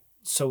wiped out.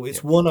 So it's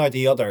Yep. one or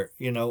the other,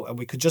 and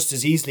we could just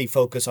as easily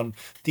focus on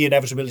the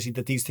inevitability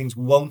that these things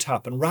won't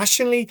happen.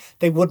 Rationally,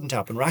 they wouldn't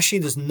happen.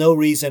 Rationally, there's no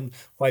reason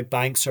why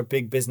banks or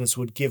big business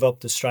would give up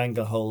the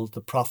stranglehold,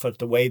 the profit,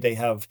 the way they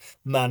have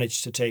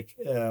managed to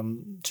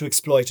to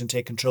exploit and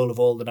take control of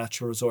all the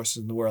natural resources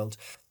in the world.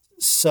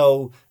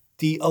 So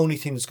the only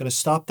thing that's going to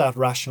stop that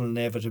rational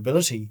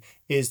inevitability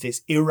is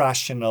this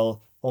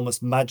irrational,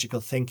 almost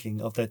magical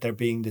thinking of that there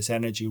being this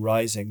energy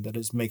rising that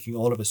is making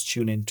all of us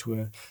tune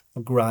into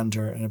a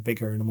grander and a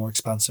bigger and a more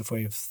expansive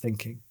way of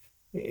thinking.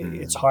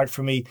 It's Mm, hard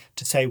for me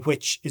to say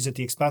which is it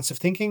the expansive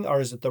thinking or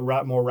is it the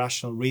more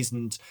rational,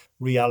 reasoned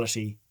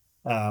reality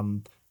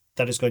um,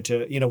 that is going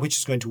to, which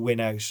is going to win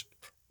out.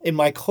 In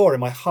my core,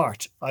 in my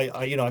heart,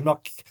 I'm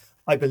not.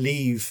 I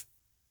believe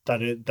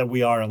that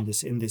we are on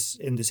this in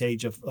this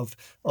age of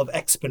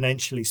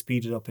exponentially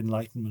speeded up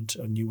enlightenment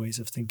and new ways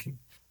of thinking.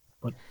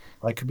 But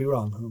I could be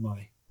wrong. Who am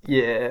I?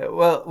 yeah,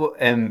 well,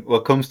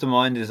 what comes to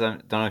mind is I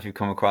don't know if you've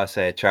come across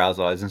Charles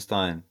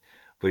Eisenstein,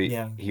 but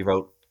Yeah, he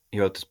wrote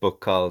this book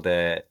called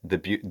the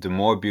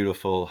more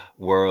beautiful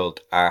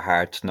world our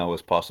hearts know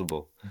is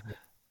possible,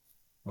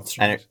 that's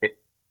and right.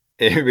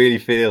 it really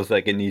feels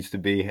like it needs to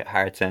be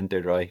heart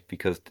centered, right?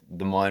 Because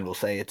the mind will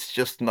say it's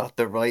just not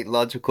the right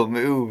logical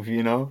move,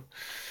 you know.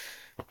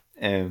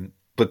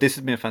 But this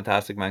has been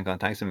fantastic, Manchán.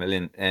 Thanks a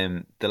million.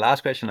 The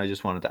last question I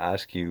just wanted to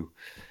ask you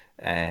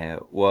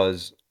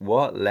was,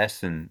 what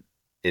lesson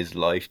is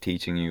life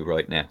teaching you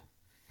right now?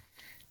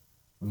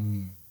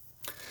 Mm.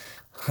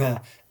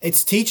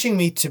 It's teaching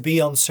me to be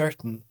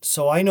uncertain.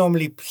 So I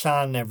normally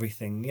plan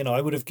everything.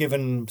 I would have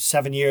given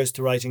 7 years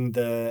to writing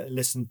the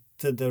listen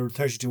to the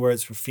 32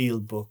 words for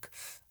field book.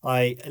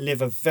 I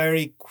live a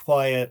very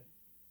quiet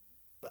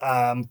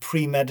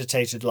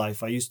premeditated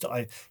life.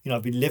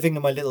 I've been living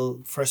in my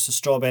little first a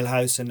straw bale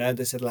house and now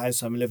this little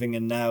house I'm living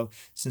in now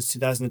since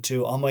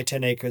 2002 on my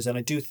 10 acres. And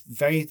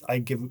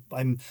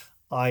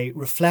I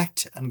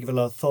reflect and give a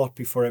lot of thought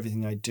before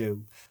everything I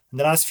do. In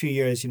the last few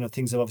years,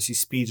 things have obviously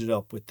speeded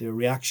up with the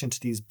reaction to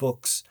these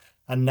books.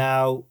 And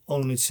now,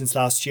 only since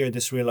last year,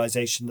 this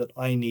realization that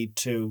I need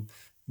to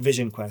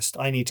vision quest.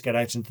 I need to get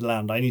out into the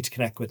land. I need to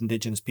connect with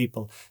Indigenous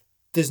people.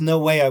 There's no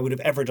way I would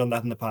have ever done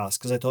that in the past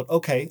because I thought,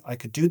 okay, I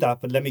could do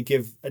that, but let me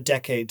give a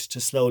decade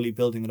to slowly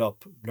building it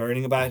up,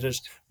 learning about it,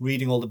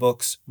 reading all the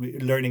books,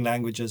 learning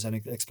languages, and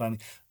expanding.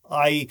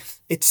 I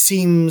It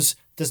seems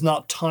there's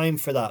not time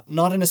for that,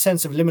 not in a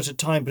sense of limited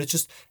time, but it's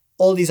just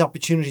all these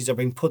opportunities are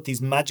being put,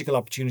 these magical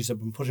opportunities have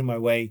been put in my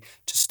way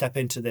to step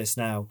into this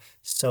now.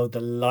 So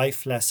the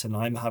life lesson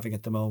I'm having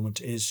at the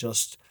moment is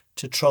just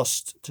to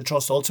trust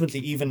ultimately,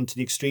 even to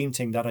the extreme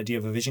thing, that idea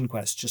of a vision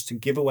quest, just to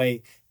give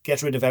away,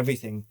 get rid of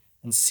everything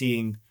and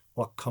seeing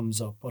what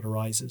comes up, what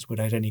arises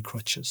without any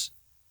crutches.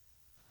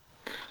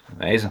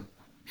 Amazing.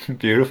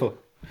 Beautiful.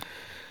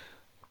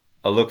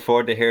 I look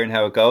forward to hearing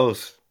how it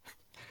goes.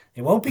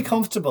 It won't be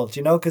comfortable,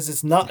 because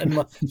it's not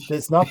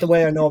the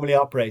way I normally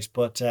operate.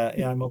 But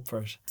yeah, I'm up for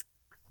it.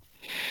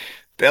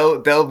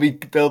 They'll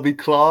be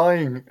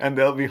clawing and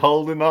they'll be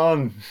holding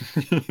on,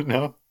 you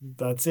know.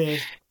 That's it.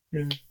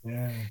 Yeah.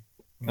 Yeah,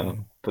 Oh,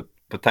 yeah.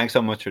 but thanks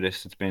so much for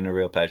this. It's been a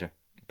real pleasure.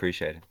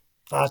 Appreciate it.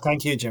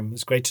 Thank you, Jim.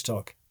 It's great to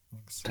talk.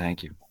 Thanks.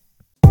 Thank you.